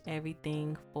changed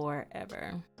everything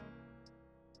forever.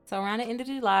 So around the end of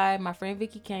July, my friend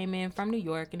Vicky came in from New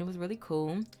York, and it was really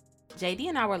cool. JD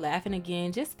and I were laughing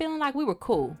again, just feeling like we were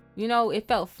cool. You know, it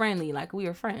felt friendly, like we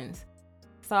were friends.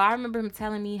 So I remember him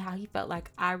telling me how he felt like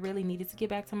I really needed to get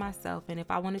back to myself, and if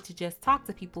I wanted to just talk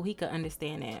to people, he could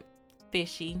understand that.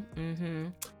 Fishy.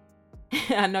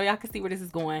 I know y'all can see where this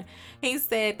is going. He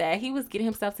said that he was getting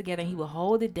himself together and he would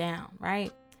hold it down,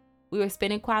 right? We were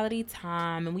spending quality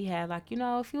time, and we had like, you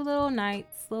know, a few little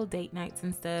nights, little date nights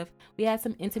and stuff. We had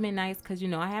some intimate nights because, you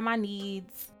know, I had my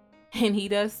needs and he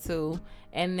does too.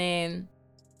 And then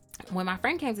when my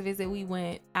friend came to visit, we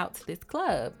went out to this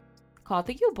club called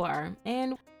the U Bar,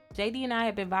 and JD and I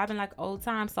had been vibing like old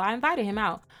times, so I invited him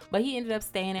out, but he ended up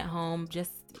staying at home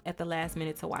just at the last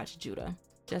minute to watch Judah,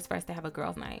 just for us to have a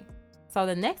girls' night. So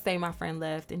the next day my friend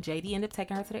left, and JD ended up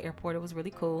taking her to the airport. It was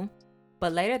really cool.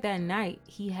 But later that night,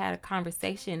 he had a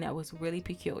conversation that was really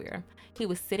peculiar. He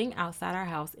was sitting outside our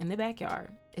house in the backyard.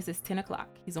 It's 10 o'clock.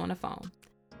 He's on the phone.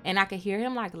 And I could hear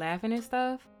him like laughing and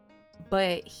stuff.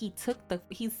 But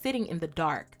he's sitting in the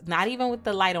dark, not even with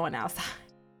the light on outside.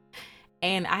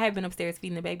 And I had been upstairs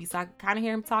feeding the baby, so I kind of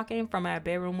hear him talking from my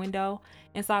bedroom window.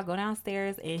 And so I go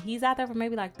downstairs, and he's out there for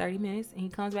maybe like 30 minutes. And he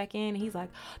comes back in, and he's like,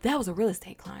 that was a real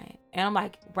estate client. And I'm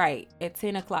like, right, at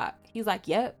 10 o'clock. He's like,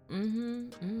 yep,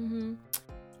 I'm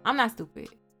not stupid.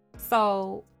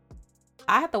 So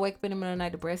I have to wake up in the middle of the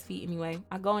night to breastfeed anyway.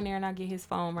 I go in there, and I get his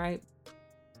phone, right?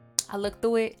 I look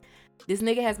through it. This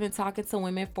nigga has been talking to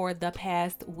women for the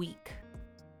past week,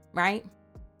 right?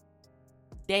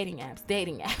 Dating apps,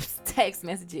 text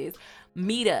messages,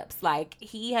 meetups. Like,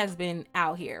 he has been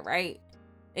out here, right?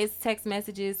 It's text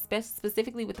messages,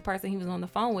 specifically with the person he was on the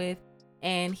phone with.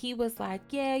 And he was like,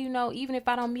 yeah, you know, even if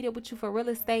I don't meet up with you for real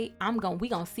estate, we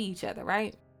gonna see each other,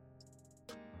 right?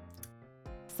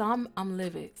 So I'm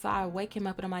livid. So I wake him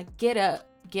up, and I'm like, get up.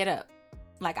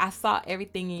 Like, I saw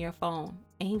everything in your phone.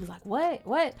 And he was like, what?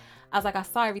 I was like, I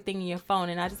saw everything in your phone,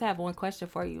 and I just have one question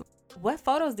for you. What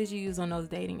photos did you use on those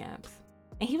dating apps?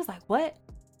 And he was like, what?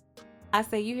 I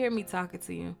said, you hear me talking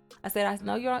to you. I said, I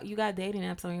know you got dating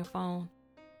apps on your phone.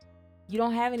 You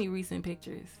don't have any recent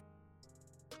pictures.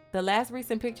 The last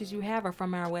recent pictures you have are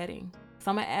from our wedding.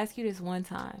 So I'm going to ask you this one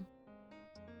time.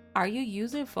 Are you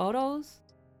using photos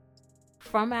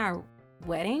from our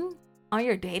wedding on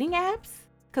your dating apps?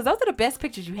 Because those are the best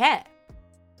pictures you had.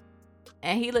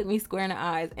 And he looked me square in the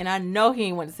eyes, and I know he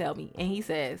didn't want to tell me. And he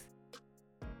says,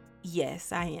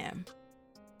 yes, I am.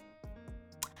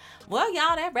 Well,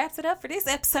 y'all, that wraps it up for this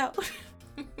episode.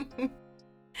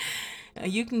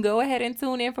 You can go ahead and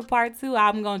tune in for part 2.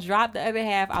 I'm going to drop the other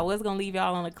half. I was going to leave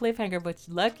y'all on a cliffhanger, but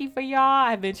lucky for y'all,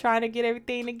 I've been trying to get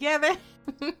everything together.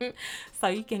 So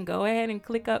you can go ahead and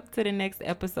click up to the next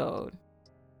episode,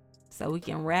 so we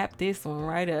can wrap this one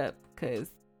right up, because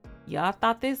y'all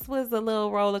thought this was a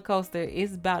little roller coaster.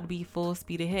 It's about to be full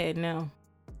speed ahead now.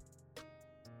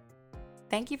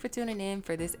 Thank you for tuning in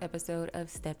for this episode of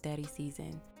Stepdaddy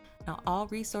Season. Now, all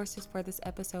resources for this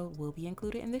episode will be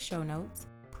included in the show notes.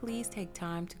 Please take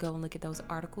time to go and look at those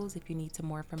articles if you need some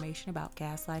more information about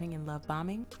gaslighting and love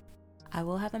bombing. I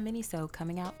will have a mini-sode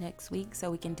coming out next week,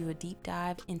 so we can do a deep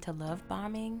dive into love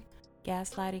bombing,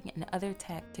 gaslighting, and other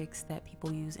tactics that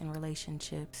people use in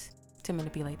relationships to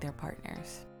manipulate their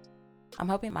partners. I'm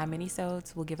hoping my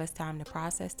mini-sodes will give us time to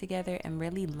process together and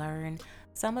really learn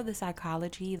some of the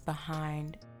psychology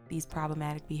behind these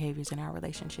problematic behaviors in our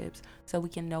relationships, so we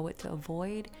can know what to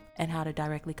avoid and how to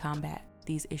directly combat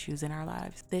these issues in our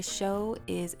lives. This show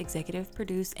is executive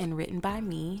produced and written by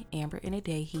me, Amber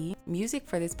Inadehi. Music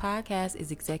for this podcast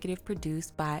is executive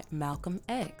produced by Malcolm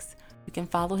X. You can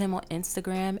follow him on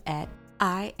Instagram at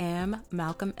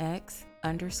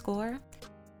IamMalcolmX_.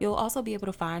 You'll also be able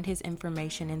to find his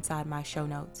information inside my show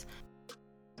notes.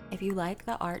 If you like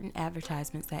the art and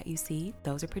advertisements that you see,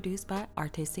 those are produced by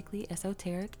Artistically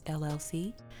Esoteric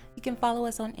LLC. You can follow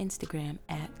us on Instagram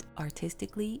at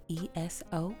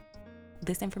ArtisticallyESO.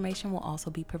 This information will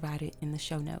also be provided in the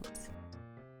show notes.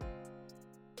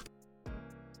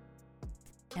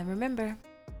 And remember,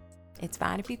 it's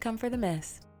fine if you come for the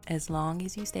mess, as long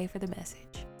as you stay for the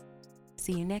message.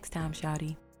 See you next time,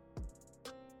 shawty.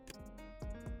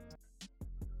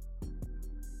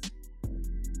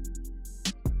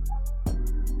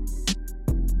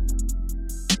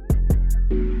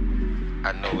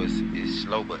 I know it's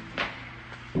slow, but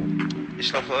It's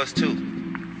slow for us too.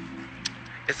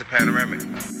 It's a panoramic.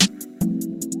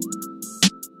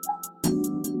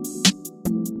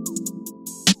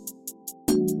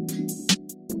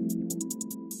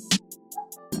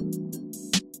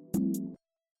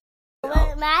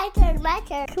 My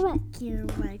turn. Come on,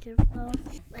 cute microphone.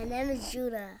 My name is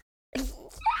Judah.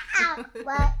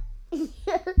 What?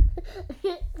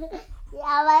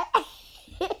 Yeah,